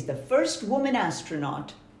is the first woman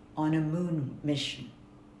astronaut on a moon mission.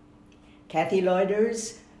 Kathy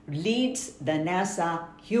Loiders leads the NASA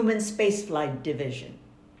Human Spaceflight Division.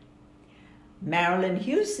 Marilyn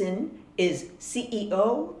Hewson is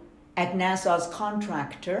CEO at NASA's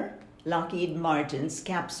contractor, Lockheed Martin's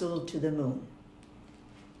Capsule to the Moon.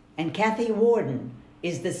 And Kathy Warden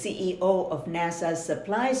is the CEO of NASA's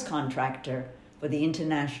supplies contractor for the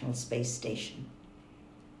International Space Station.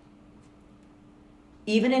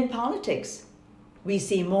 Even in politics, we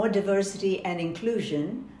see more diversity and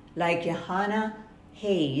inclusion, like Johanna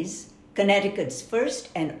Hayes, Connecticut's first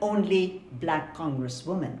and only black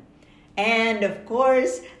congresswoman. And of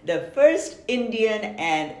course, the first Indian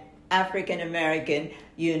and African American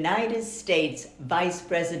United States vice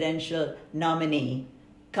presidential nominee,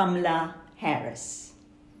 Kamala Harris.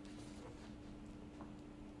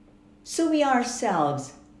 So we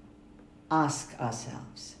ourselves ask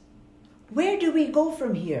ourselves, where do we go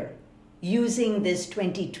from here using this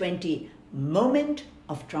 2020 moment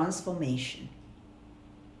of transformation?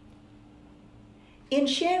 In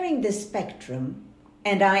sharing this spectrum,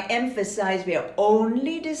 and I emphasize we are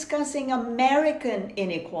only discussing American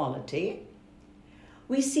inequality,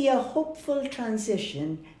 we see a hopeful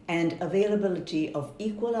transition and availability of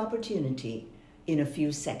equal opportunity in a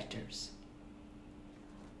few sectors.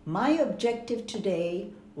 My objective today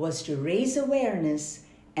was to raise awareness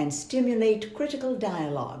and stimulate critical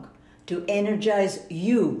dialogue to energize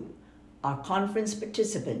you, our conference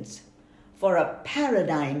participants, for a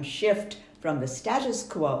paradigm shift from the status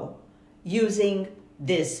quo using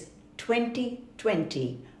this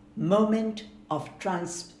 2020 moment of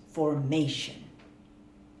transformation.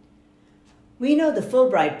 We know the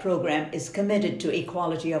Fulbright program is committed to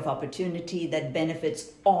equality of opportunity that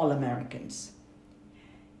benefits all Americans.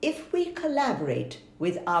 If we collaborate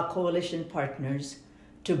with our coalition partners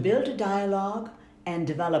to build a dialogue and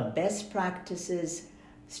develop best practices,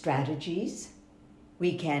 strategies.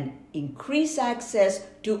 We can increase access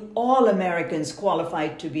to all Americans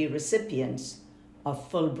qualified to be recipients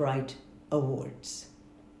of Fulbright Awards.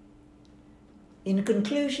 In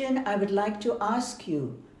conclusion, I would like to ask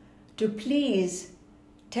you to please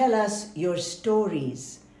tell us your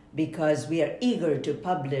stories, because we are eager to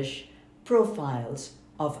publish profiles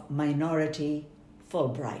of minority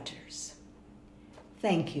Fulbrighters.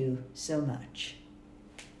 Thank you so much.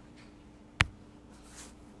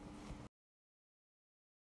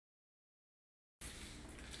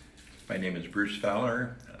 My name is Bruce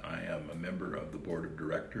Fowler. I am a member of the Board of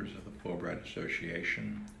Directors of the Fulbright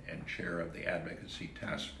Association and chair of the Advocacy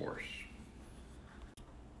Task Force.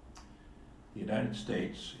 The United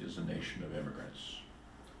States is a nation of immigrants.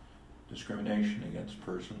 Discrimination against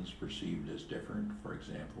persons perceived as different, for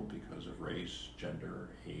example, because of race, gender,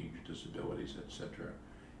 age, disabilities, etc.,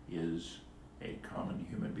 is a common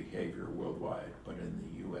human behavior worldwide, but in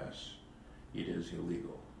the U.S. it is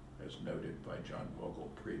illegal, as noted by John Vogel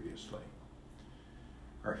previously.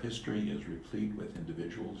 Our history is replete with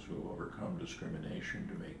individuals who have overcome discrimination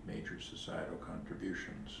to make major societal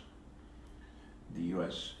contributions. The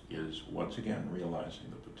U.S. is once again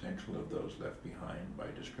realizing the potential of those left behind by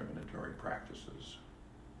discriminatory practices.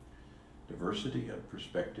 Diversity of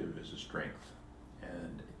perspective is a strength,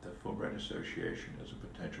 and the Fulbright Association is a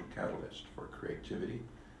potential catalyst for creativity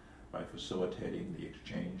by facilitating the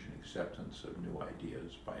exchange and acceptance of new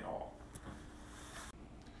ideas by all.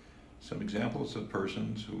 Some examples of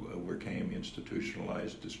persons who overcame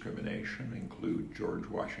institutionalized discrimination include George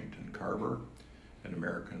Washington Carver, an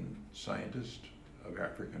American scientist of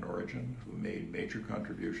African origin who made major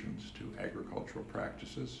contributions to agricultural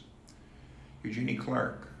practices; Eugenie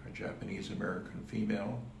Clark, a Japanese-American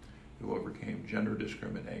female who overcame gender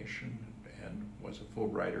discrimination and was a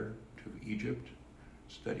Fulbrighter to Egypt,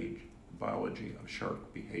 studied biology of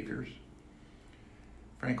shark behaviors;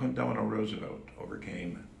 Franklin Delano Roosevelt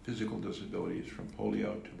overcame physical disabilities from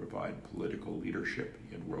polio to provide political leadership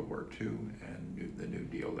in World War II and the New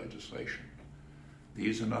Deal legislation.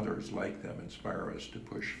 These and others like them inspire us to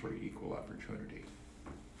push for equal opportunity.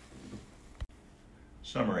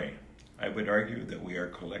 Summary: I would argue that we are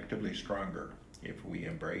collectively stronger if we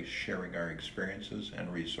embrace sharing our experiences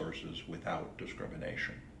and resources without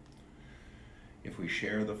discrimination. If we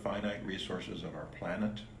share the finite resources of our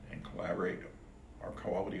planet and collaborate, our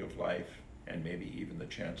quality of life and maybe even the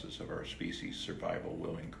chances of our species' survival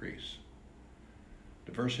will increase.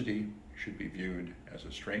 Diversity should be viewed as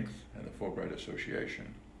a strength, and the Fulbright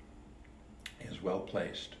Association is well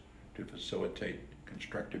placed to facilitate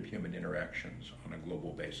constructive human interactions on a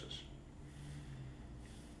global basis.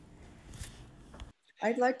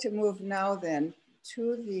 I'd like to move now then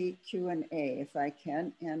to the Q&A if I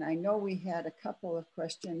can. And I know we had a couple of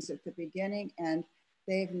questions at the beginning and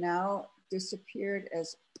they've now disappeared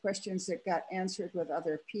as questions that got answered with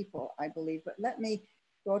other people, I believe, but let me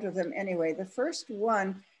go to them anyway. The first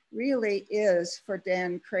one really is for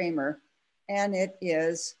Dan Kramer, and it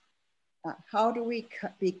is, how do we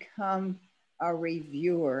become a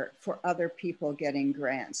reviewer for other people getting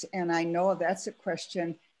grants? And I know that's a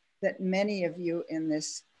question that many of you in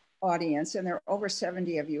this audience, and there are over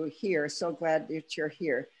 70 of you here, so glad that you're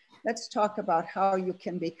here. Let's talk about how you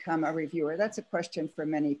can become a reviewer. That's a question for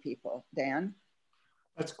many people. Dan?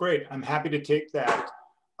 That's great. I'm happy to take that.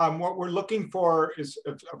 What we're looking for is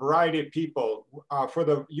a variety of people. For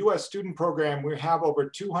the US student program, we have over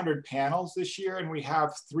 200 panels this year, and we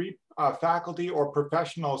have 3 faculty or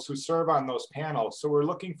professionals who serve on those panels. So we're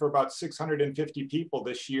looking for about 650 people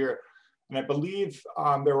this year. And I believe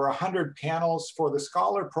there were 100 panels for the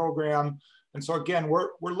scholar program. And so again, we're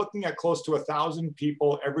looking at close to 1,000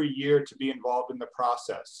 people every year to be involved in the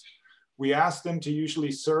process. We ask them to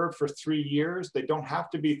usually serve for 3 years. They don't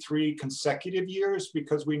have to be 3 consecutive years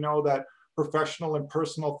because we know that professional and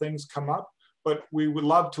personal things come up, but we would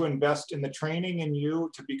love to invest in the training in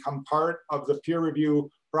you to become part of the peer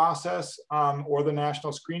review process or the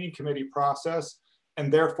National Screening Committee process.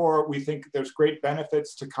 And therefore, we think there's great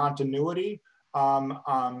benefits to continuity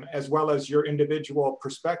as well as your individual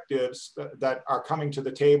perspectives that are coming to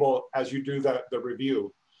the table as you do the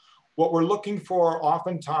review. What we're looking for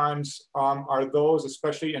oftentimes are those,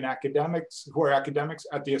 especially in academics, who are academics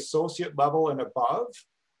at the associate level and above,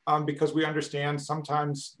 because we understand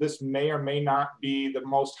sometimes this may or may not be the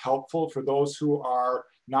most helpful for those who are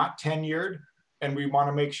not tenured. And we want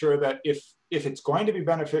to make sure that if it's going to be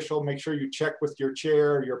beneficial, make sure you check with your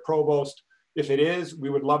chair, your provost. If it is, we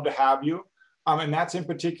would love to have you. And that's in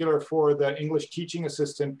particular for the English teaching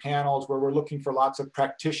assistant panels where we're looking for lots of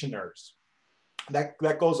practitioners.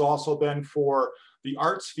 That goes also then for the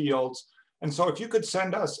arts fields. And so if you could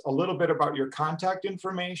send us a little bit about your contact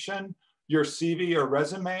information, your CV or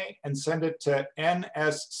resume, and send it to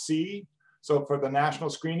NSC, so for the National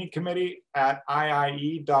Screening Committee at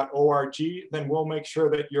iie.org, then we'll make sure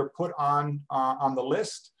that you're put on the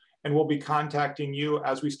list, and we'll be contacting you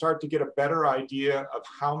as we start to get a better idea of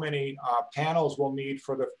how many panels we'll need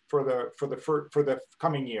for the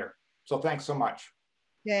coming year. So thanks so much.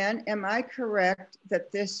 Dan, am I correct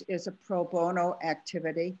that this is a pro bono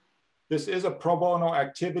activity? This is a pro bono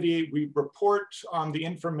activity. We report the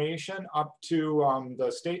information up to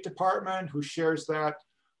the State Department, who shares that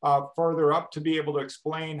further up to be able to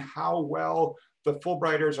explain how well the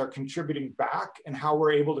Fulbrighters are contributing back and how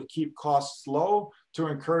we're able to keep costs low to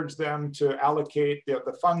encourage them to allocate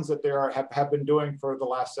the funds that they have been doing for the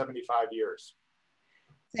last 75 years.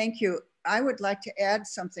 Thank you. I would like to add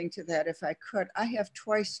something to that if I could. I have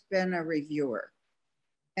twice been a reviewer,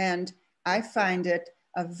 and I find it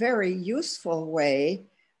a very useful way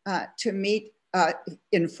to meet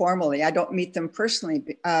informally. I don't meet them personally,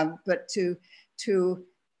 but to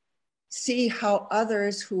see how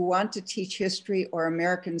others who want to teach history or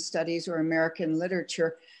American studies or American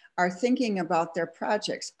literature are thinking about their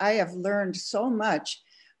projects. I have learned so much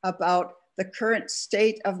about the current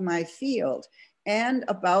state of my field and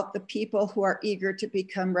about the people who are eager to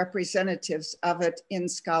become representatives of it in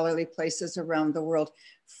scholarly places around the world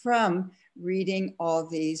from reading all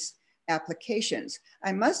these applications.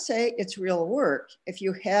 I must say it's real work. If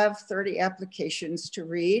you have 30 applications to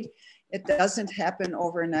read, it doesn't happen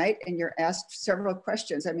overnight and you're asked several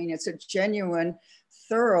questions. I mean, it's a genuine,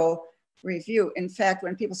 thorough review. In fact,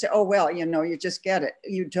 when people say, oh, well, you know, you just get it,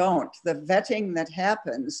 you don't. The vetting that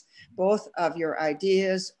happens, both of your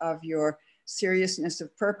ideas, of your seriousness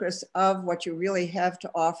of purpose, of what you really have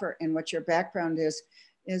to offer and what your background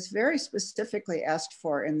is very specifically asked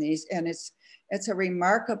for in these. And it's a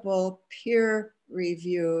remarkable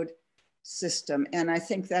peer-reviewed system. And I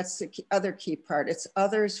think that's the other key part. It's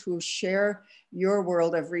others who share your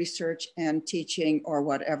world of research and teaching or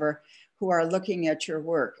whatever, who are looking at your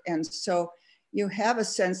work. And so you have a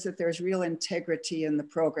sense that there's real integrity in the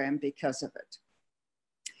program because of it.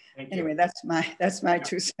 Anyway, that's my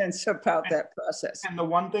 2 cents about that process. And the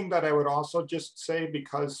one thing that I would also just say,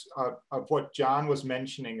 because of what John was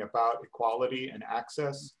mentioning about equality and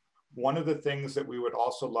access, one of the things that we would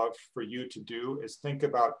also love for you to do is think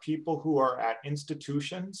about people who are at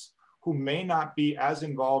institutions who may not be as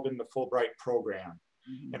involved in the Fulbright program.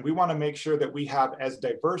 Mm-hmm. And we want to make sure that we have as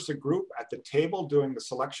diverse a group at the table during the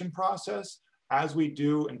selection process as we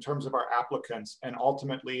do in terms of our applicants and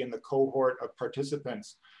ultimately in the cohort of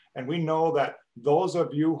participants. And we know that those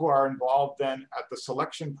of you who are involved then at the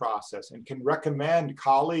selection process and can recommend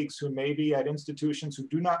colleagues who may be at institutions who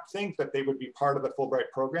do not think that they would be part of the Fulbright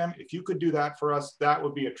program, if you could do that for us, that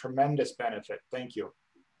would be a tremendous benefit. Thank you.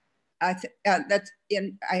 I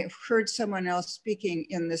heard someone else speaking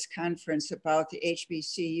in this conference about the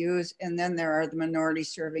HBCUs, and then there are the minority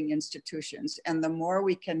serving institutions. And the more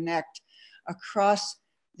we connect across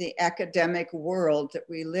the academic world that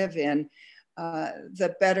we live in,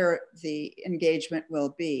 the better the engagement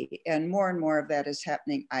will be. And more of that is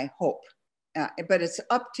happening, I hope. But it's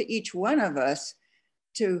up to each one of us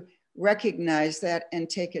to recognize that and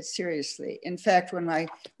take it seriously. In fact, when I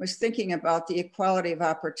was thinking about the equality of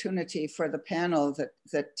opportunity for the panel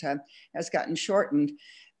that has gotten shortened,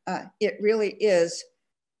 it really is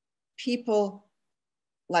people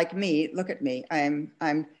like me. Look at me,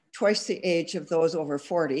 I'm twice the age of those over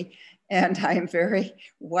 40, and I am very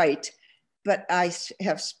white. But I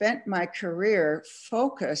have spent my career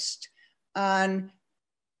focused on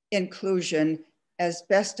inclusion as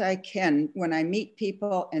best I can. When I meet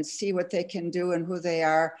people and see what they can do and who they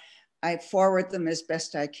are, I forward them as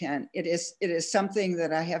best I can. It is something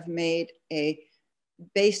that I have made a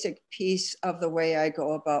basic piece of the way I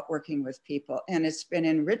go about working with people. And it's been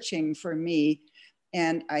enriching for me.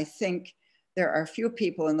 And I think there are few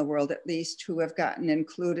people in the world, at least, who have gotten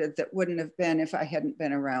included that wouldn't have been if I hadn't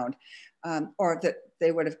been around. Or that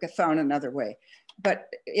they would have found another way. But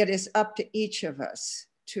it is up to each of us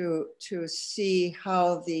to see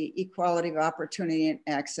how the equality of opportunity and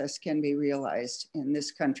access can be realized in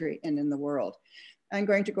this country and in the world. I'm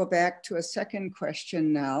going to go back to a second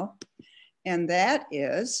question now, and that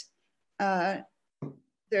is,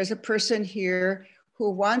 there's a person here who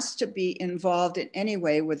wants to be involved in any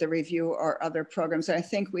way with the review or other programs. I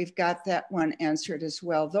think we've got that one answered as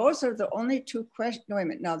well. Those are the only 2 questions. No, wait a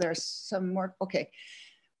minute, no, there's some more.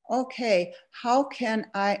 Okay, how can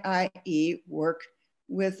IIE work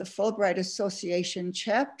with the Fulbright Association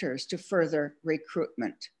chapters to further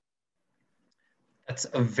recruitment? That's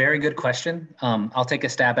a very good question. I'll take a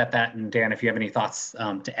stab at that. And Dan, if you have any thoughts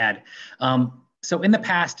to add. So in the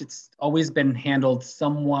past, it's always been handled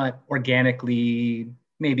somewhat organically,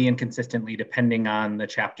 maybe inconsistently, depending on the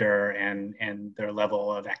chapter and their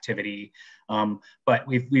level of activity. But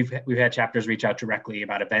we've had chapters reach out directly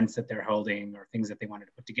about events that they're holding or things that they wanted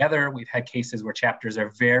to put together. We've had cases where chapters are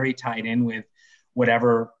very tied in with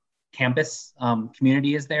whatever campus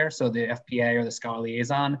community is there. So the FPA or the Scholar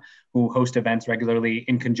Liaison, who host events regularly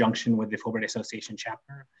in conjunction with the Fulbright Association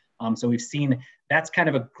chapter. So we've seen that's kind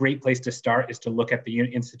of a great place to start, is to look at the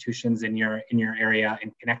institutions in your area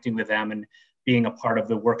and connecting with them and being a part of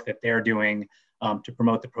the work that they're doing to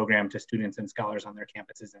promote the program to students and scholars on their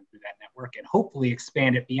campuses and through that network, and hopefully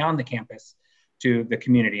expand it beyond the campus to the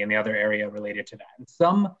community and the other area related to that. And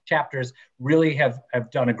some chapters really have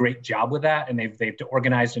done a great job with that, and they've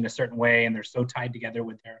organized in a certain way, and they're so tied together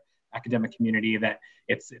with their academic community that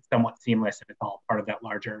it's somewhat seamless and it's all part of that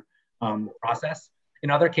larger process. In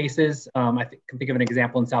other cases, I can think of an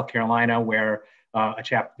example in South Carolina where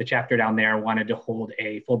the chapter down there wanted to hold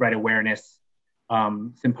a Fulbright awareness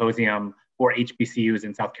symposium for HBCUs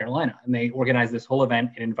in South Carolina. And they organized this whole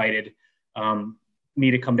event and invited me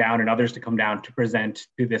to come down and others to come down to present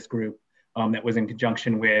to this group that was in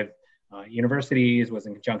conjunction with universities, was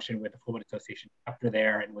in conjunction with the Fulbright Association chapter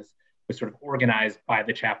there, and was sort of organized by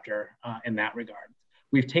the chapter in that regard.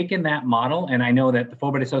 We've taken that model, and I know that the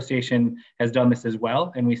Fulbright Association has done this as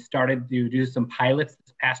well, and we started to do some pilots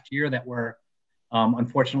this past year that were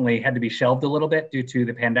unfortunately had to be shelved a little bit due to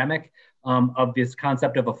the pandemic, of this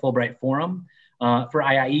concept of a Fulbright Forum. For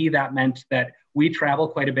IIE, that meant that we travel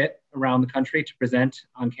quite a bit around the country to present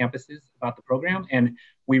on campuses about the program, and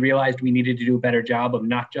we realized we needed to do a better job of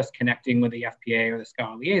not just connecting with the FPA or the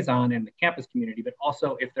Scholar Liaison and the campus community, but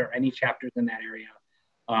also if there are any chapters in that area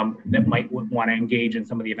that might want to engage in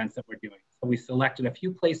some of the events that we're doing. So we selected a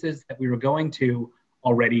few places that we were going to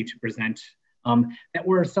already to present that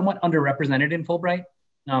were somewhat underrepresented in Fulbright,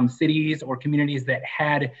 cities or communities that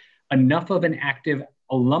had enough of an active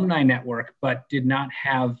alumni network, but did not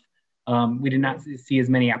have, we did not see as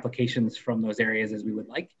many applications from those areas as we would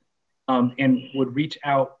like, and would reach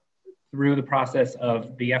out through the process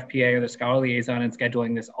of the FPA or the Scholar Liaison and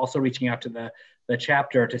scheduling this, also reaching out to the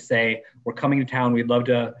chapter to say, we're coming to town, we'd love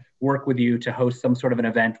to work with you to host some sort of an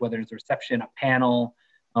event, whether it's a reception, a panel,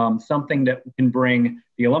 something that can bring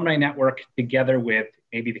the alumni network together with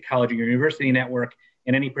maybe the college or university network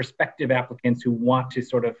and any prospective applicants who want to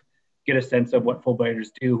sort of get a sense of what Fulbrighters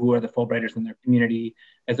do, who are the Fulbrighters in their community,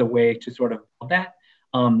 as a way to sort of build that.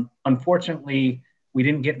 Unfortunately, we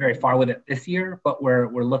didn't get very far with it this year, but we're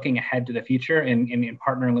looking ahead to the future in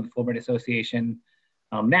partnering with the Fulbright Association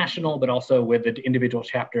National, but also with the individual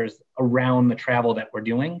chapters around the travel that we're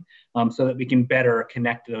doing, so that we can better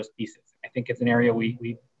connect those pieces. I think it's an area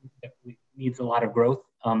that needs a lot of growth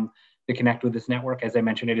to connect with this network. As I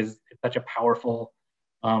mentioned, it's such a powerful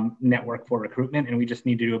network for recruitment, and we just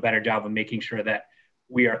need to do a better job of making sure that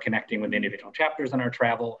we are connecting with individual chapters on our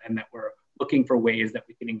travel, and that we're looking for ways that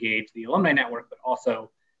we can engage the alumni network, but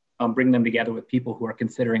also bring them together with people who are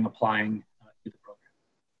considering applying to the program.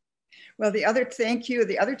 Well, thank you.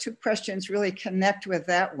 The other two questions really connect with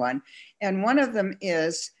that one. And one of them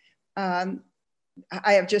is,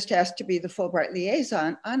 I have just asked to be the Fulbright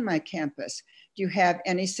liaison on my campus. Do you have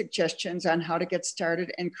any suggestions on how to get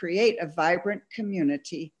started and create a vibrant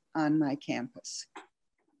community on my campus?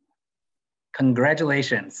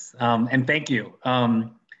 Congratulations, and thank you.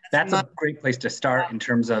 That's a great place to start in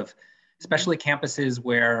terms of, especially campuses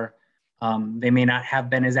where they may not have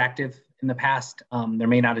been as active in the past. There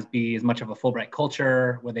may not be as much of a Fulbright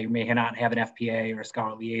culture, where they may not have an FPA or a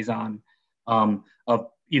Scholar Liaison of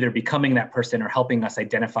either becoming that person or helping us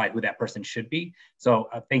identify who that person should be. So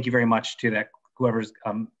thank you very much to whoever's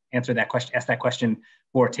asked that question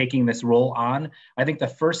for taking this role on. I think the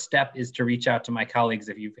first step is to reach out to my colleagues,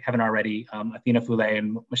 if you haven't already, Athena Foulet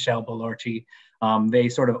and Michelle Bolorci. They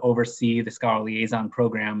sort of oversee the Scholar Liaison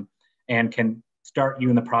program and can start you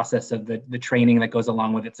in the process of the training that goes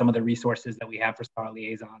along with it, some of the resources that we have for Scholar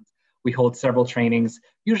Liaisons. We hold several trainings,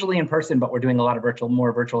 usually in person, but we're doing a lot of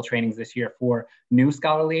more virtual trainings this year for new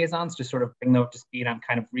Scholar Liaisons to sort of bring them up to speed on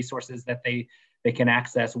kind of resources that they can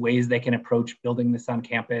access, ways they can approach building this on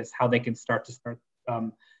campus, how they can start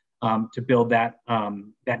to build that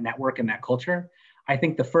network and that culture. I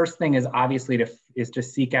think the first thing is obviously to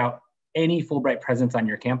seek out any Fulbright presence on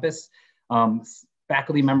your campus,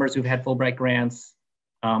 faculty members who've had Fulbright grants,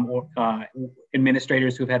 or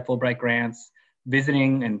administrators who've had Fulbright grants,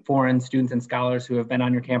 visiting and foreign students and scholars who have been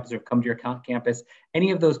on your campus or have come to your campus, any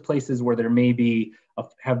of those places where there may be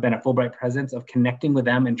have been a Fulbright presence, of connecting with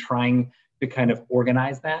them and trying to kind of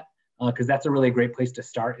organize that, because that's a really great place to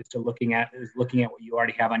start, is looking at what you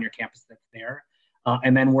already have on your campus that's there,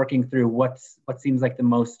 and then working through what seems like the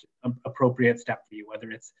most appropriate step for you,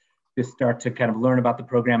 whether it's to start to kind of learn about the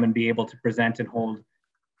program and be able to present and hold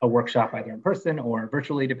a workshop either in person or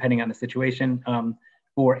virtually, depending on the situation.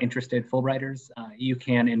 For interested Fulbrighters, you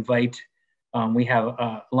can invite, we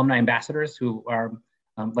have alumni ambassadors who are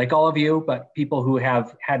like all of you, but people who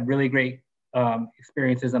have had really great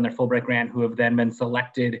experiences on their Fulbright grant, who have then been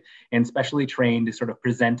selected and specially trained to sort of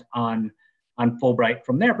present on Fulbright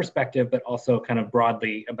from their perspective, but also kind of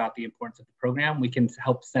broadly about the importance of the program. We can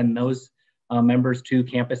help send those members to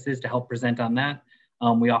campuses to help present on that.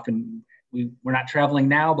 We're not traveling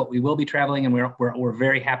now, but we will be traveling, and we're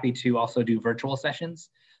very happy to also do virtual sessions.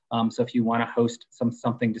 So if you want to host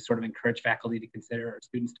something to sort of encourage faculty to consider, or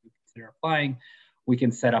students to consider applying, we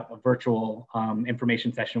can set up a virtual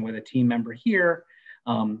information session with a team member here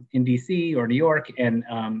in DC or New York, and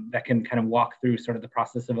that can kind of walk through sort of the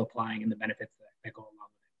process of applying and the benefits that go along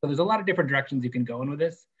with it. So there's a lot of different directions you can go in with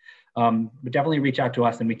this, but definitely reach out to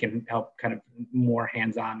us and we can help kind of more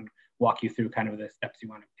hands-on walk you through kind of the steps you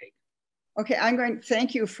want to take. Okay, I'm going to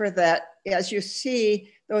thank you for that. As you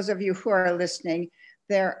see, those of you who are listening,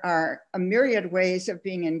 there are a myriad ways of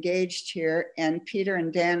being engaged here, and Peter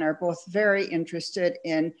and Dan are both very interested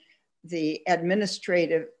in the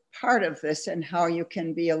administrative part of this and how you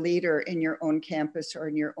can be a leader in your own campus or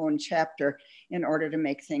in your own chapter in order to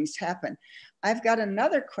make things happen. I've got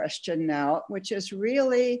another question now, which is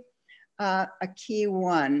really a key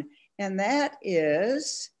one, and that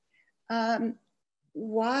is,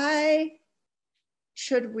 why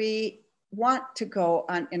should we want to go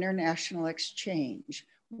on international exchange?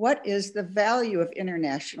 What is the value of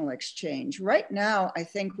international exchange? Right now, I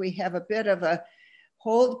think we have a bit of a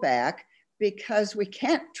holdback because we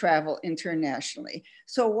can't travel internationally.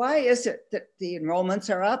 So why is it that the enrollments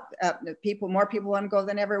are up, more people want to go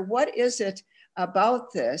than ever? What is it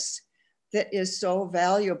about this that is so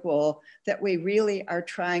valuable that we really are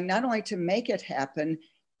trying not only to make it happen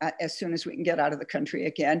as soon as we can get out of the country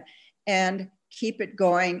again, and keep it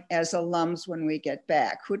going as alums when we get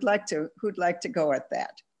back? Who'd like to go at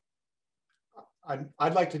that?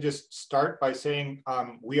 I'd like to just start by saying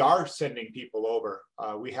we are sending people over.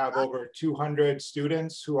 We have over 200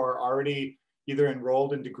 students who are already either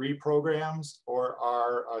enrolled in degree programs or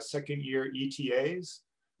are second year ETAs.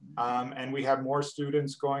 And we have more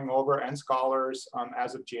students going over and scholars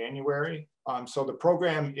as of January. So the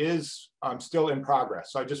program is still in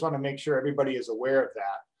progress. So I just want to make sure everybody is aware of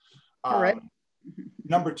that. All right.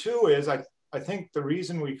 Number two is I think the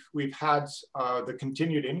reason we've had the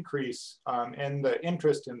continued increase in the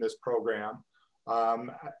interest in this program,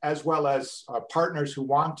 as well as partners who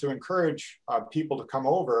want to encourage people to come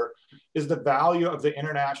over, is the value of the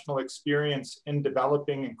international experience in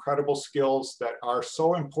developing incredible skills that are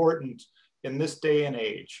so important in this day and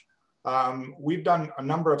age. We've done a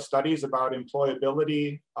number of studies about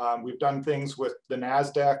employability. We've done things with the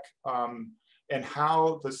NASDAQ, and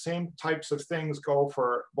how the same types of things go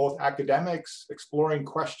for both academics, exploring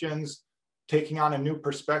questions, taking on a new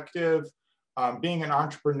perspective, being an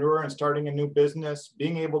entrepreneur and starting a new business,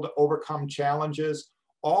 being able to overcome challenges,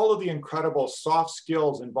 all of the incredible soft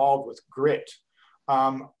skills involved with grit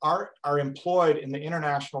are employed in the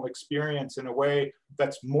international experience in a way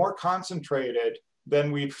that's more concentrated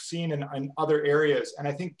than we've seen in other areas. And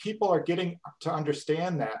I think people are getting to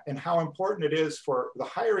understand that and how important it is for the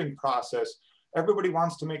hiring process. Everybody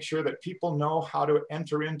wants to make sure that people know how to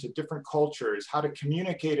enter into different cultures, how to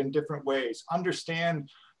communicate in different ways, understand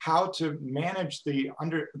how to manage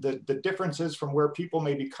the differences from where people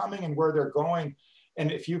may be coming and where they're going.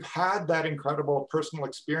 And if you've had that incredible personal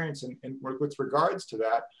experience with regards to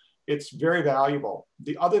that, it's very valuable.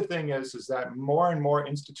 The other thing is that more and more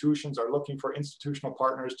institutions are looking for institutional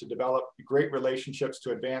partners to develop great relationships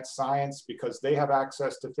to advance science, because they have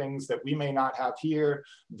access to things that we may not have here.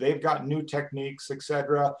 They've got new techniques, et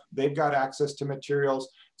cetera. They've got access to materials.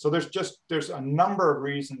 So there's a number of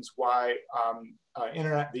reasons why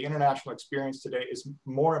the international experience today is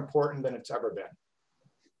more important than it's ever been.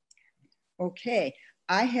 Okay.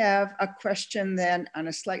 I have a question then on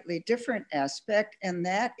a slightly different aspect, and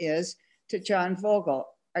that is to John Vogel.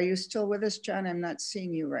 Are you still with us, John? I'm not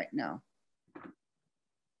seeing you right now.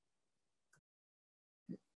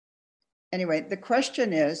 Anyway, the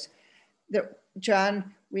question is that,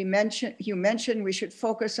 John, you mentioned we should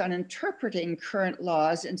focus on interpreting current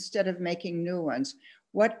laws instead of making new ones.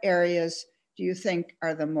 What areas do you think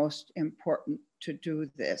are the most important to do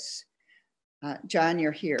this? John,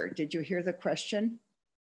 you're here. Did you hear the question?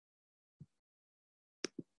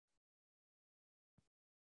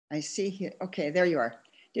 I see here. Okay, there you are.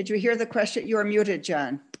 Did you hear the question? You are muted,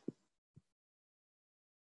 John.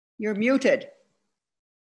 You're muted.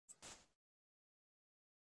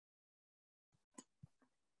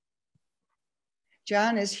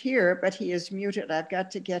 John is here, but he is muted. I've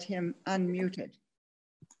got to get him unmuted.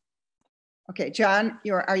 Okay, John,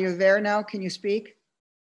 are you there now? Can you speak?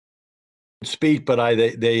 Speak, but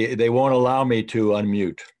they won't allow me to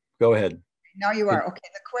unmute. Go ahead. Now you are. Okay,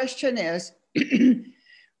 the question is,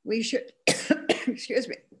 we should, excuse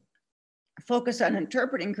me, focus on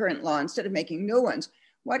interpreting current law instead of making new ones.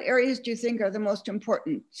 What areas do you think are the most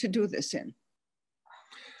important to do this in?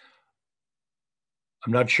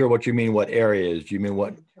 I'm not sure what you mean, what areas. Do you mean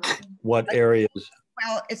what areas?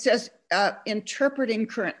 Well, it says interpreting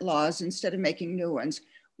current laws instead of making new ones.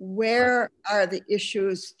 Where are the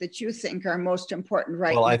issues that you think are most important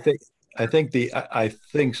right now? Well, I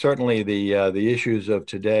think certainly the issues of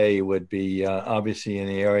today would be obviously in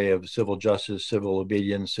the area of civil justice, civil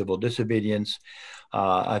obedience, civil disobedience.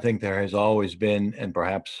 I think there has always been, and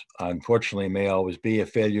perhaps unfortunately may always be, a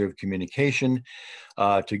failure of communication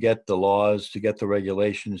to get the laws, to get the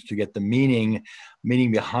regulations, to get the meaning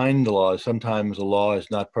behind the laws. Sometimes the law is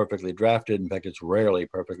not perfectly drafted. In fact, it's rarely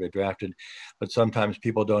perfectly drafted, but sometimes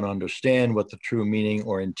people don't understand what the true meaning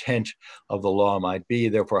or intent of the law might be,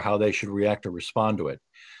 therefore how they should react or respond to it.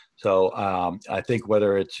 So I think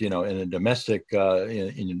whether it's in a domestic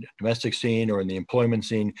scene or in the employment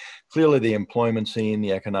scene, clearly the employment scene,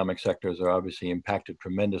 the economic sectors are obviously impacted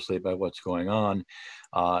tremendously by what's going on,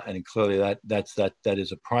 and clearly that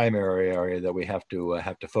is a primary area that we have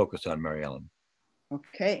to focus on, Mary Ellen.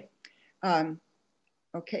 Okay.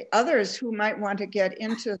 Okay. Others who might want to get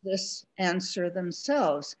into this answer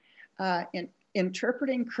themselves, in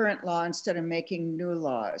interpreting current law instead of making new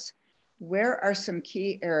laws. Where are some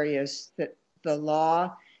key areas that the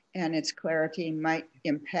law and its clarity might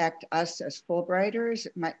impact us as Fulbrighters?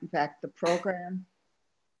 It might impact the program.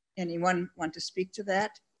 Anyone want to speak to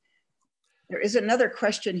that? There is another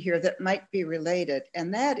question here that might be related,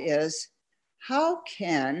 and that is, how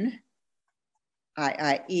can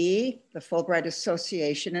IIE, the Fulbright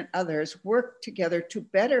Association, and others work together to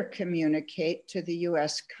better communicate to the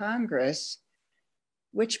US Congress,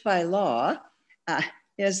 which by law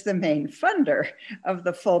is the main funder of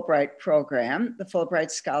the Fulbright program, the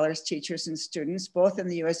Fulbright scholars, teachers, and students, both in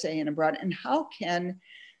the USA and abroad, and how can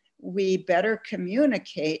we better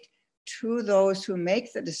communicate to those who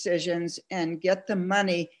make the decisions and get the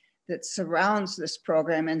money that surrounds this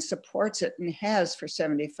program and supports it and has for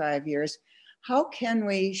 75 years? How can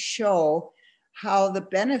we show how the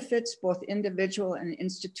benefits, both individual and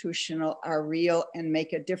institutional, are real and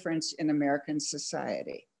make a difference in American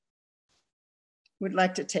society? Would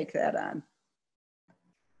like to take that on.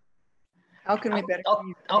 How can we better?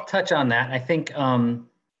 I'll touch on that. I think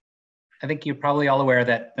you're probably all aware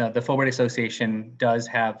that the Fulbright Association does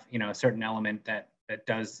have a certain element that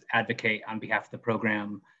does advocate on behalf of the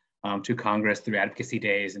program to Congress through advocacy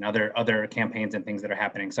days and other campaigns and things that are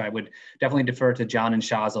happening. So I would definitely defer to John and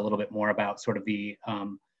Shaz a little bit more about sort of the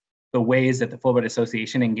ways that the Fulbright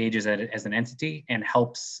Association engages as an entity and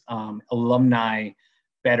helps alumni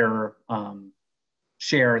better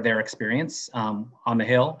share their experience on the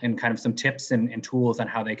Hill, and kind of some tips and tools on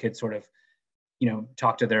how they could sort of,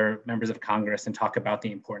 talk to their members of Congress and talk about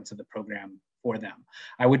the importance of the program for them.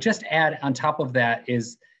 I would just add on top of that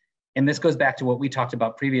is, and this goes back to what we talked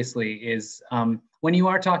about previously, is when you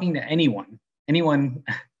are talking to anyone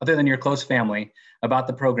other than your close family about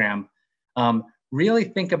the program, really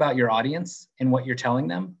think about your audience and what you're telling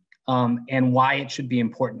them, and why it should be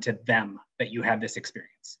important to them that you have this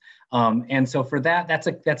experience. And so for that,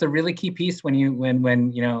 that's a really key piece when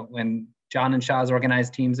John and Shah's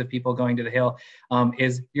organized teams of people going to the Hill,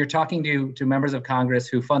 is you're talking to members of Congress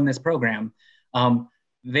who fund this program.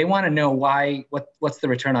 They want to know what's the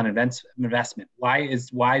return on investment?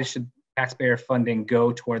 Why should taxpayer funding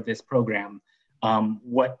go toward this program?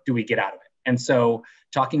 What do we get out of it? And so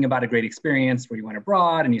talking about a great experience where you went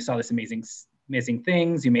abroad and you saw this amazing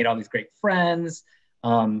things, you made all these great friends,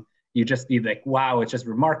 you just be like, wow, it's just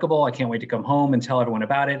remarkable. I can't wait to come home and tell everyone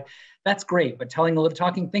about it. That's great, but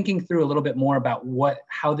thinking through a little bit more about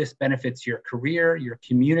how this benefits your career, your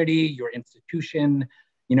community, your institution,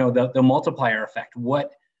 the multiplier effect.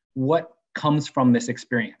 What comes from this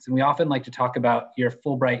experience? And we often like to talk about your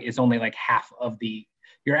Fulbright is only like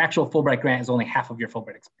your actual Fulbright grant is only half of your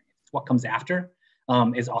Fulbright experience. What comes after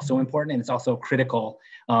is also important, and it's also critical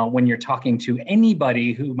when you're talking to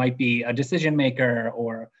anybody who might be a decision maker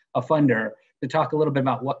or a funder, to talk a little bit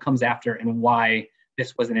about what comes after and why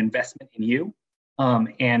this was an investment in you,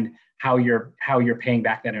 and how you're paying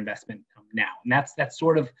back that investment now. And that's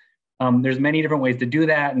sort of, there's many different ways to do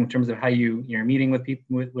that in terms of how you're meeting with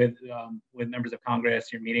people, with members of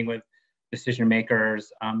Congress, you're meeting with decision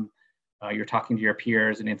makers, you're talking to your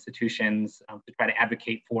peers and institutions to try to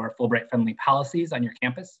advocate for Fulbright-friendly policies on your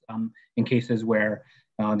campus in cases where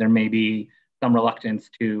there may be some reluctance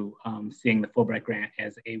to seeing the Fulbright grant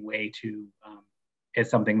as a way to, as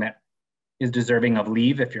something that is deserving of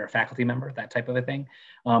leave if you're a faculty member, that type of a thing.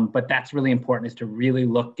 But that's really important, is to really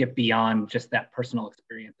get beyond just that personal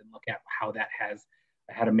experience and look at how that has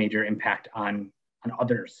had a major impact on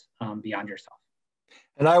others beyond yourself.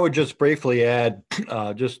 And I would just briefly add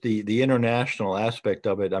just the international aspect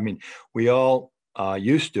of it. I mean, we all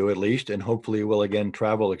used to, at least, and hopefully will again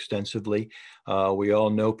travel extensively. We all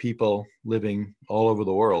know people living all over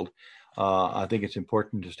the world. I think it's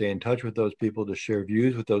important to stay in touch with those people, to share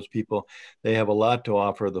views with those people. They have a lot to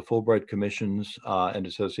offer. The Fulbright commissions and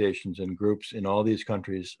associations and groups in all these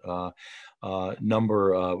countries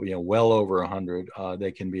number well over 100.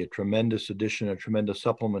 They can be a tremendous addition, a tremendous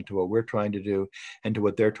supplement to what we're trying to do and to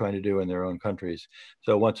what they're trying to do in their own countries.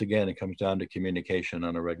 So once again, it comes down to communication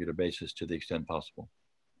on a regular basis to the extent possible.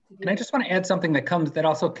 And I just want to add something that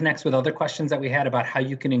also connects with other questions that we had about how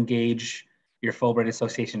you can engage your Fulbright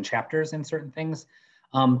Association chapters in certain things.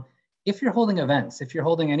 If you're holding events, if you're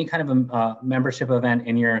holding any kind of a membership event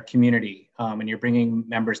in your community and you're bringing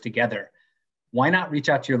members together, why not reach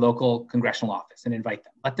out to your local congressional office and invite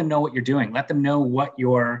them? Let them know what you're doing. Let them know what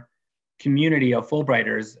your community of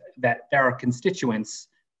Fulbrighters, that there are constituents,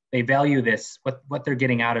 they value this, what they're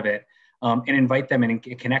getting out of it, and invite them and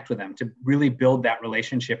connect with them to really build that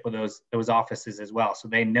relationship with those offices as well. So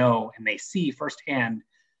they know and they see firsthand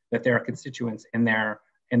that there are constituents in there.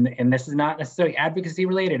 And this is not necessarily advocacy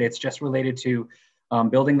related, it's just related to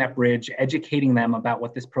building that bridge, educating them about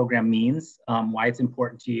what this program means, why it's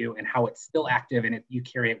important to you, and how it's still active and you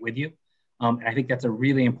carry it with you. And I think that's a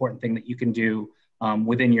really important thing that you can do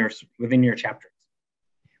within your chapters.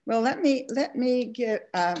 Well, let me get,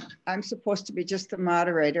 I'm supposed to be just the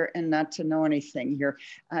moderator and not to know anything here.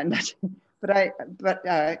 But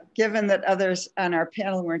given that others on our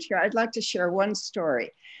panel weren't here, I'd like to share one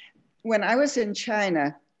story. When I was in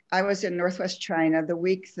China, I was in Northwest China the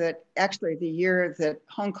year that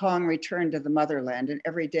Hong Kong returned to the motherland. And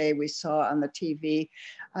every day we saw on the TV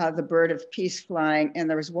the bird of peace flying. And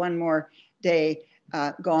there was one more day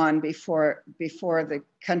gone before the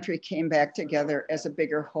country came back together as a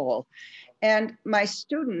bigger whole. And my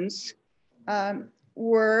students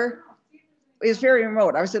is very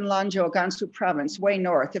remote. I was in Lanzhou, Gansu province, way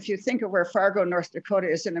north. If you think of where Fargo, North Dakota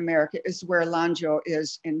is in America, is where Lanzhou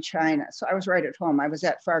is in China. So I was right at home. I was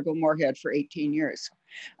at Fargo Moorhead for 18 years,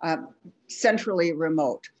 centrally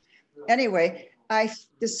remote. Anyway, I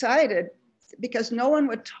decided, because no one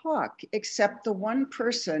would talk except the one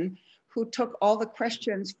person who took all the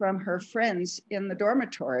questions from her friends in the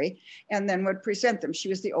dormitory and then would present them. She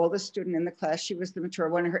was the oldest student in the class. She was the mature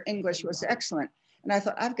one. Her English was excellent. And I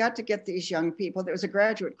thought, I've got to get these young people. There was a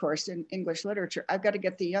graduate course in English literature. I've got to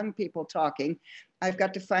get the young people talking. I've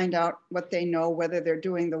got to find out what they know, whether they're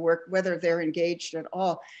doing the work, whether they're engaged at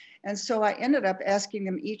all. And so I ended up asking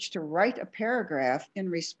them each to write a paragraph in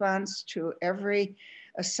response to every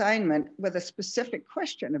assignment with a specific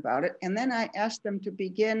question about it. And then I asked them to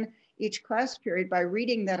begin each class period by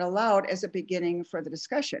reading that aloud as a beginning for the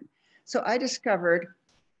discussion. So I discovered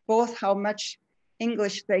both how much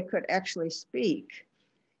English they could actually speak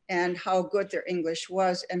and how good their English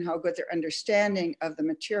was and how good their understanding of the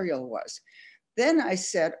material was. Then I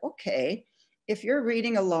said, okay, if you're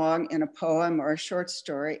reading along in a poem or a short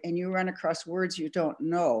story and you run across words you don't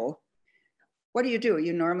know, what do?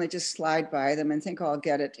 You normally just slide by them and think, oh, I'll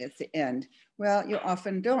get it at the end. Well, you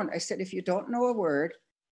often don't. I said, if you don't know a word,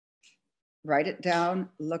 write it down,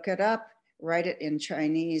 look it up, write it in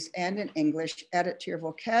Chinese and in English, add it to your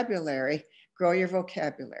vocabulary, grow your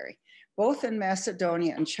vocabulary. Both in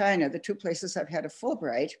Macedonia and China, the two places I've had a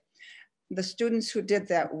Fulbright, the students who did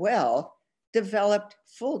that well developed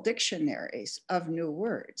full dictionaries of new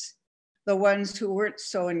words. The ones who weren't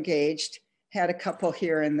so engaged had a couple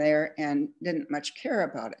here and there and didn't much care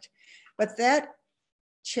about it. But that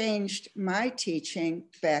changed my teaching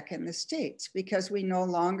back in the States, because we no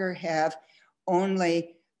longer have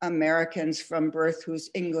only Americans from birth whose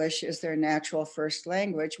English is their natural first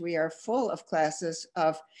language. We are full of classes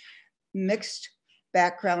of mixed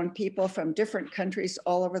background people from different countries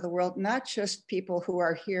all over the world, not just people who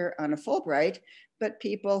are here on a Fulbright, but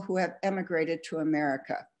people who have emigrated to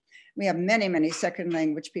America. We have many, many second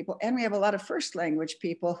language people, and we have a lot of first language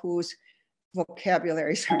people whose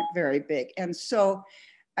vocabularies aren't very big. And so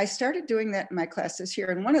I started doing that in my classes here,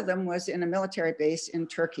 and one of them was in a military base in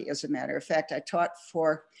Turkey, as a matter of fact. I taught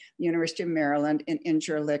for the University of Maryland in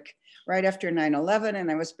Incirlik right after 9/11, and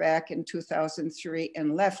I was back in 2003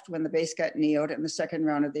 and left when the base got NEO'd and the second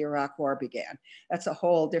round of the Iraq War began. That's a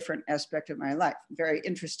whole different aspect of my life, very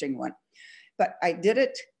interesting one. But I did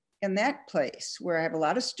it in that place where I have a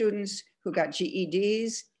lot of students who got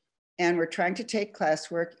GEDs and were trying to take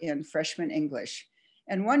classwork in freshman English.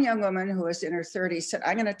 And one young woman who was in her 30s said,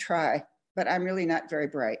 I'm gonna try, but I'm really not very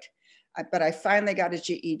bright. But I finally got a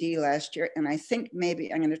GED last year, and I think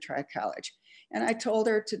maybe I'm gonna try college. And I told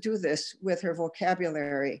her to do this with her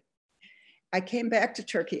vocabulary. I came back to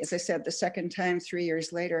Turkey, as I said, the second time 3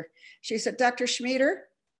 years later. She said, Dr. Schmieder,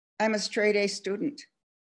 I'm a straight A student.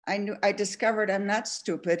 I discovered I'm not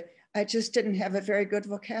stupid. I just didn't have a very good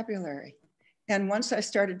vocabulary. And once I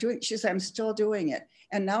started doing it, she said, I'm still doing it.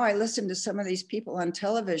 And now I listen to some of these people on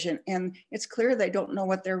television, and it's clear they don't know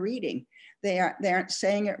what they're reading. They aren't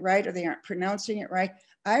saying it right, or they aren't pronouncing it right.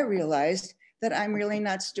 I realized that I'm really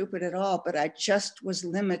not stupid at all, but I just was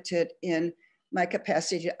limited in my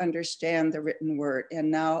capacity to understand the written word.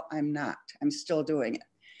 And now I'm not. I'm still doing it.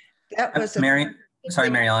 That was sorry,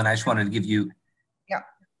 Mary Ellen, I just wanted to give you. Yeah.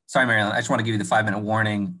 Sorry, Mary Ellen, I just want to give you the 5-minute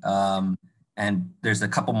warning. And there's a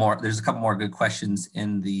couple more good questions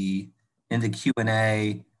in the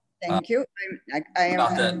Q&A. Thank you.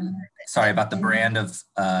 About the brand of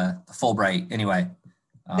Fulbright. Anyway.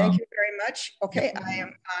 Thank you very much. Okay, I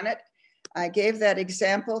am on it. I gave that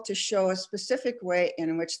example to show a specific way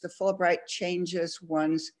in which the Fulbright changes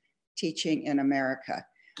one's teaching in America.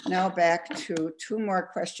 Now back to 2 more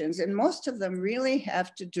questions, and most of them really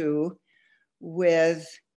have to do with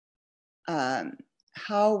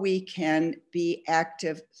how we can be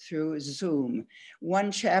active through Zoom. One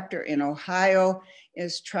chapter in Ohio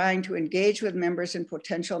is trying to engage with members and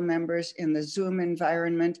potential members in the Zoom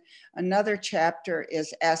environment. Another chapter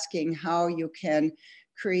is asking how you can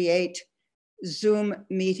create Zoom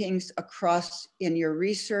meetings in your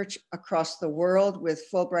research across the world with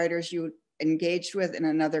Fulbrighters you engaged with in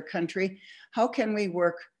another country. How can we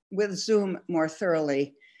work with Zoom more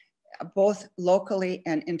thoroughly, both locally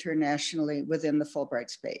and internationally within the Fulbright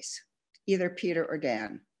space? Either Peter or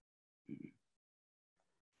Dan.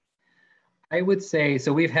 I would say,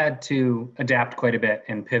 so we've had to adapt quite a bit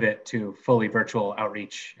and pivot to fully virtual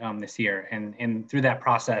outreach this year. And through that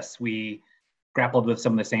process, we grappled with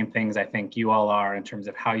some of the same things I think you all are in terms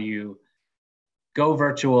of how you go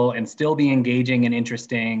virtual and still be engaging and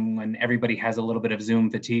interesting when everybody has a little bit of Zoom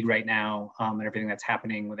fatigue right now, and everything that's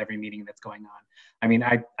happening with every meeting that's going on. I mean,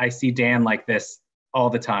 I see Dan like this all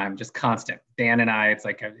the time, just constant. Dan and I, it's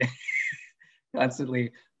like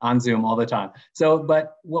constantly on Zoom all the time. So,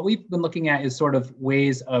 but what we've been looking at is sort of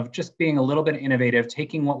ways of just being a little bit innovative,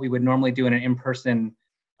 taking what we would normally do in an in-person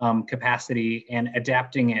capacity and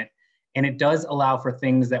adapting it. And it does allow for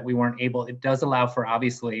things that we weren't able, it does allow for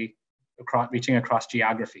obviously reaching across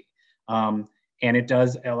geography. And it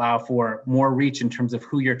does allow for more reach in terms of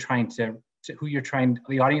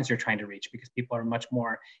the audience you're trying to reach, because people are much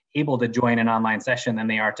more able to join an online session than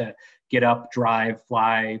they are to get up, drive,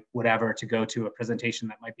 fly, whatever, to go to a presentation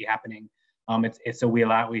that might be happening. So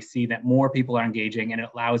we see that more people are engaging, and it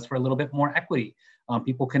allows for a little bit more equity.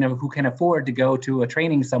 People who can afford to go to a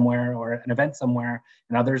training somewhere or an event somewhere,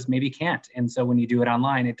 and others maybe can't. And so when you do it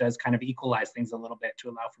online, it does kind of equalize things a little bit to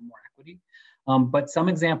allow for more equity. But some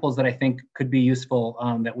examples that I think could be useful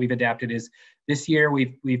that we've adapted is this year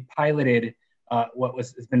we've piloted what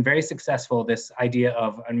has been very successful, this idea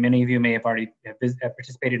of, and many of you may have already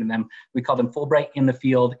participated in them, we call them Fulbright in the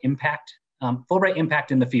Field Impact, Fulbright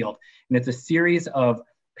Impact in the Field. And it's a series of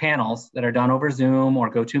panels that are done over Zoom or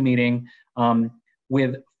GoToMeeting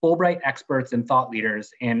with Fulbright experts and thought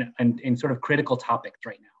leaders in sort of critical topics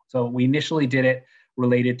right now. So we initially did it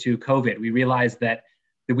related to COVID. We realized that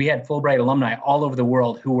we had Fulbright alumni all over the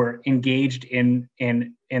world who were engaged in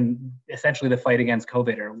essentially the fight against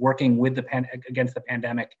COVID, or working with against the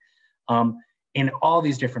pandemic in all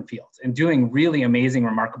these different fields and doing really amazing,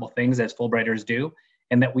 remarkable things as Fulbrighters do,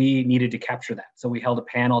 and that we needed to capture that. So we held a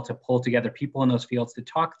panel to pull together people in those fields to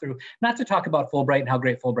talk through, not to talk about Fulbright and how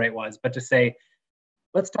great Fulbright was, but to say,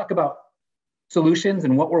 let's talk about solutions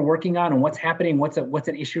and what we're working on and what's happening, what's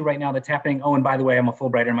an issue right now that's happening. Oh, and by the way, I'm a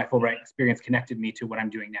Fulbrighter, and my Fulbright experience connected me to what I'm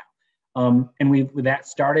doing now. And that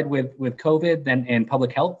started with COVID, then in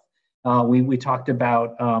public health. We talked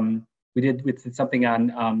about, we did something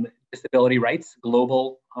on disability rights,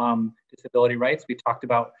 global disability rights. We talked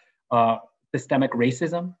about systemic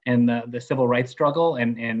racism and the civil rights struggle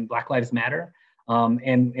and Black Lives Matter.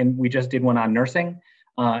 And we just did one on nursing.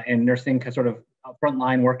 And nursing sort of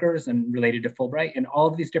frontline workers and related to Fulbright, and all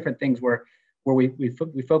of these different things where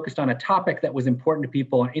we focused on a topic that was important to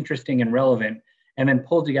people and interesting and relevant, and then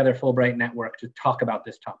pulled together Fulbright Network to talk about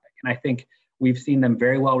this topic. And I think we've seen them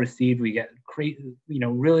very well received. We get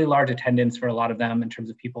really large attendance for a lot of them in terms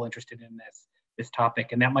of people interested in this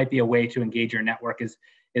topic. And that might be a way to engage your network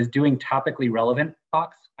is doing topically relevant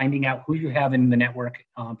talks, finding out who you have in the network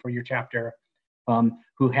for your chapter,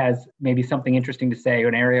 who has maybe something interesting to say, or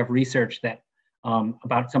an area of research that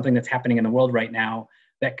about something that's happening in the world right now,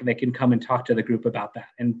 that they can come and talk to the group about that.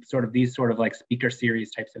 And these like speaker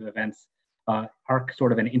series types of events are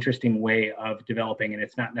sort of an interesting way of developing, and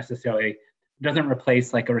it's not necessarily, doesn't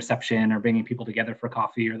replace like a reception or bringing people together for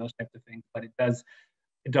coffee or those types of things, but it does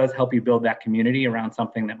help you build that community around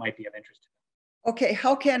something that might be of interest. Okay,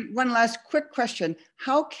 one last quick question.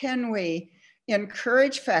 How can we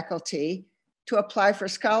encourage faculty to apply for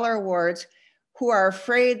scholar awards who are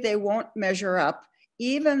afraid they won't measure up,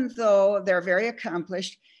 even though they're very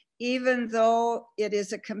accomplished, even though it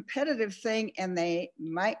is a competitive thing and they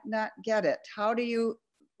might not get it? How do you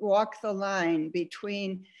walk the line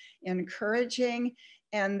between encouraging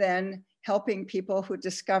and then helping people who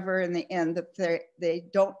discover in the end that they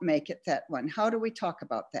don't make it that one? How do we talk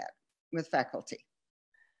about that with faculty?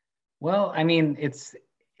 Well, I mean, it's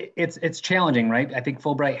challenging, right? I think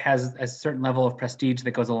Fulbright has a certain level of prestige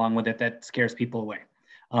that goes along with it that scares people away.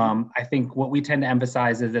 I think what we tend to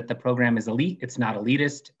emphasize is that the program is elite. It's not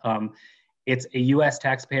elitist. It's a US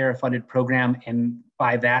taxpayer funded program. And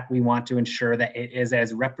by that, we want to ensure that it is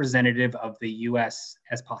as representative of the US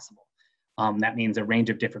as possible. That means a range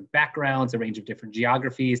of different backgrounds, a range of different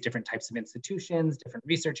geographies, different types of institutions, different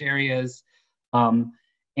research areas.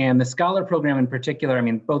 And the Scholar program in particular, I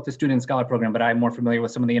mean, both the student and Scholar program, but I'm more familiar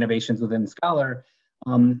with some of the innovations within Scholar,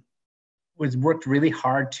 was worked really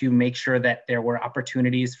hard to make sure that there were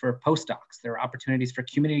opportunities for postdocs, there were opportunities for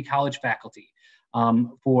community college faculty,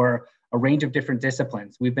 for a range of different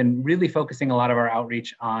disciplines. We've been really focusing a lot of our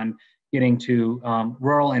outreach on getting to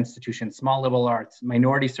rural institutions, small liberal arts,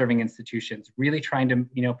 minority serving institutions, really trying to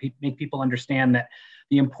make people understand that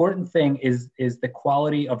the important thing is the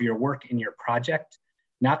quality of your work in your project,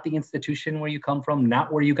 not the institution where you come from,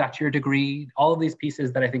 not where you got your degree, all of these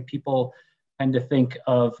pieces that I think people tend to think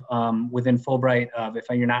of within Fulbright of if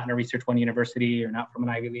you're not in a Research One university, you're not from an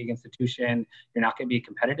Ivy League institution, you're not going to be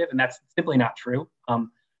competitive, and that's simply not true.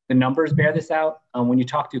 The numbers bear this out. When you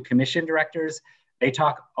talk to commission directors, they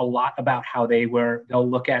talk a lot about how they'll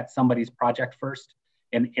look at somebody's project first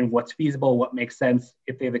and what's feasible, what makes sense,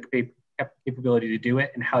 if they have the capability to do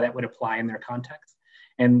it, and how that would apply in their context.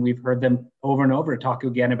 And we've heard them over and over talk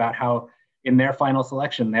again about how in their final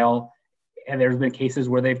selection, there's been cases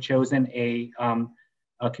where they've chosen a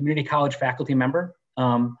community college faculty member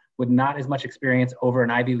with not as much experience over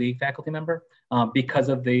an Ivy League faculty member because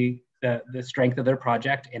of the strength of their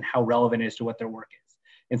project and how relevant it is to what their work is.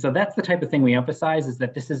 And so that's the type of thing we emphasize, is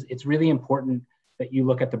that it's really important that you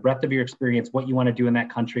look at the breadth of your experience, what you want to do in that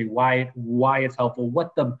country, why it's helpful,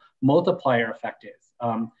 what the multiplier effect is.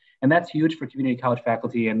 And that's huge for community college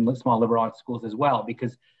faculty and small liberal arts schools as well,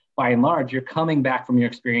 because by and large, you're coming back from your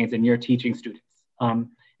experience and you're teaching students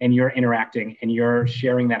and you're interacting and you're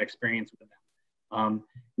sharing that experience with them.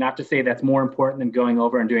 Not to say that's more important than going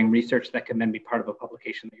over and doing research that can then be part of a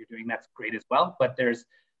publication that you're doing. That's great as well, but there's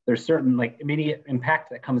certain like immediate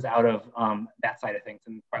impact that comes out of that side of things,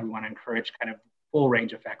 and we want to encourage kind of full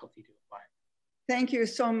range of faculty to apply. Thank you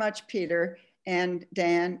so much, Peter and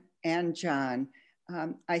Dan and John.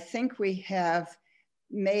 I think we have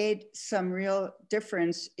made some real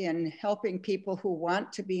difference in helping people who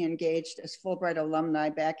want to be engaged as Fulbright alumni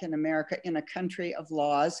back in America, in a country of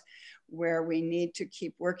laws where we need to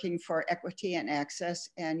keep working for equity and access.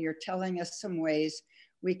 And you're telling us some ways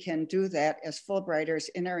we can do that as Fulbrighters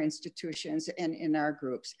in our institutions and in our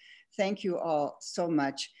groups. Thank you all so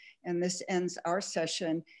much. And this ends our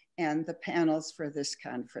session and the panels for this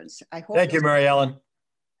conference. Thank you, Mary Ellen.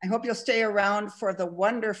 I hope you'll stay around for the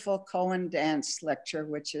wonderful Cohen Dance Lecture,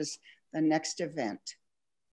 which is the next event.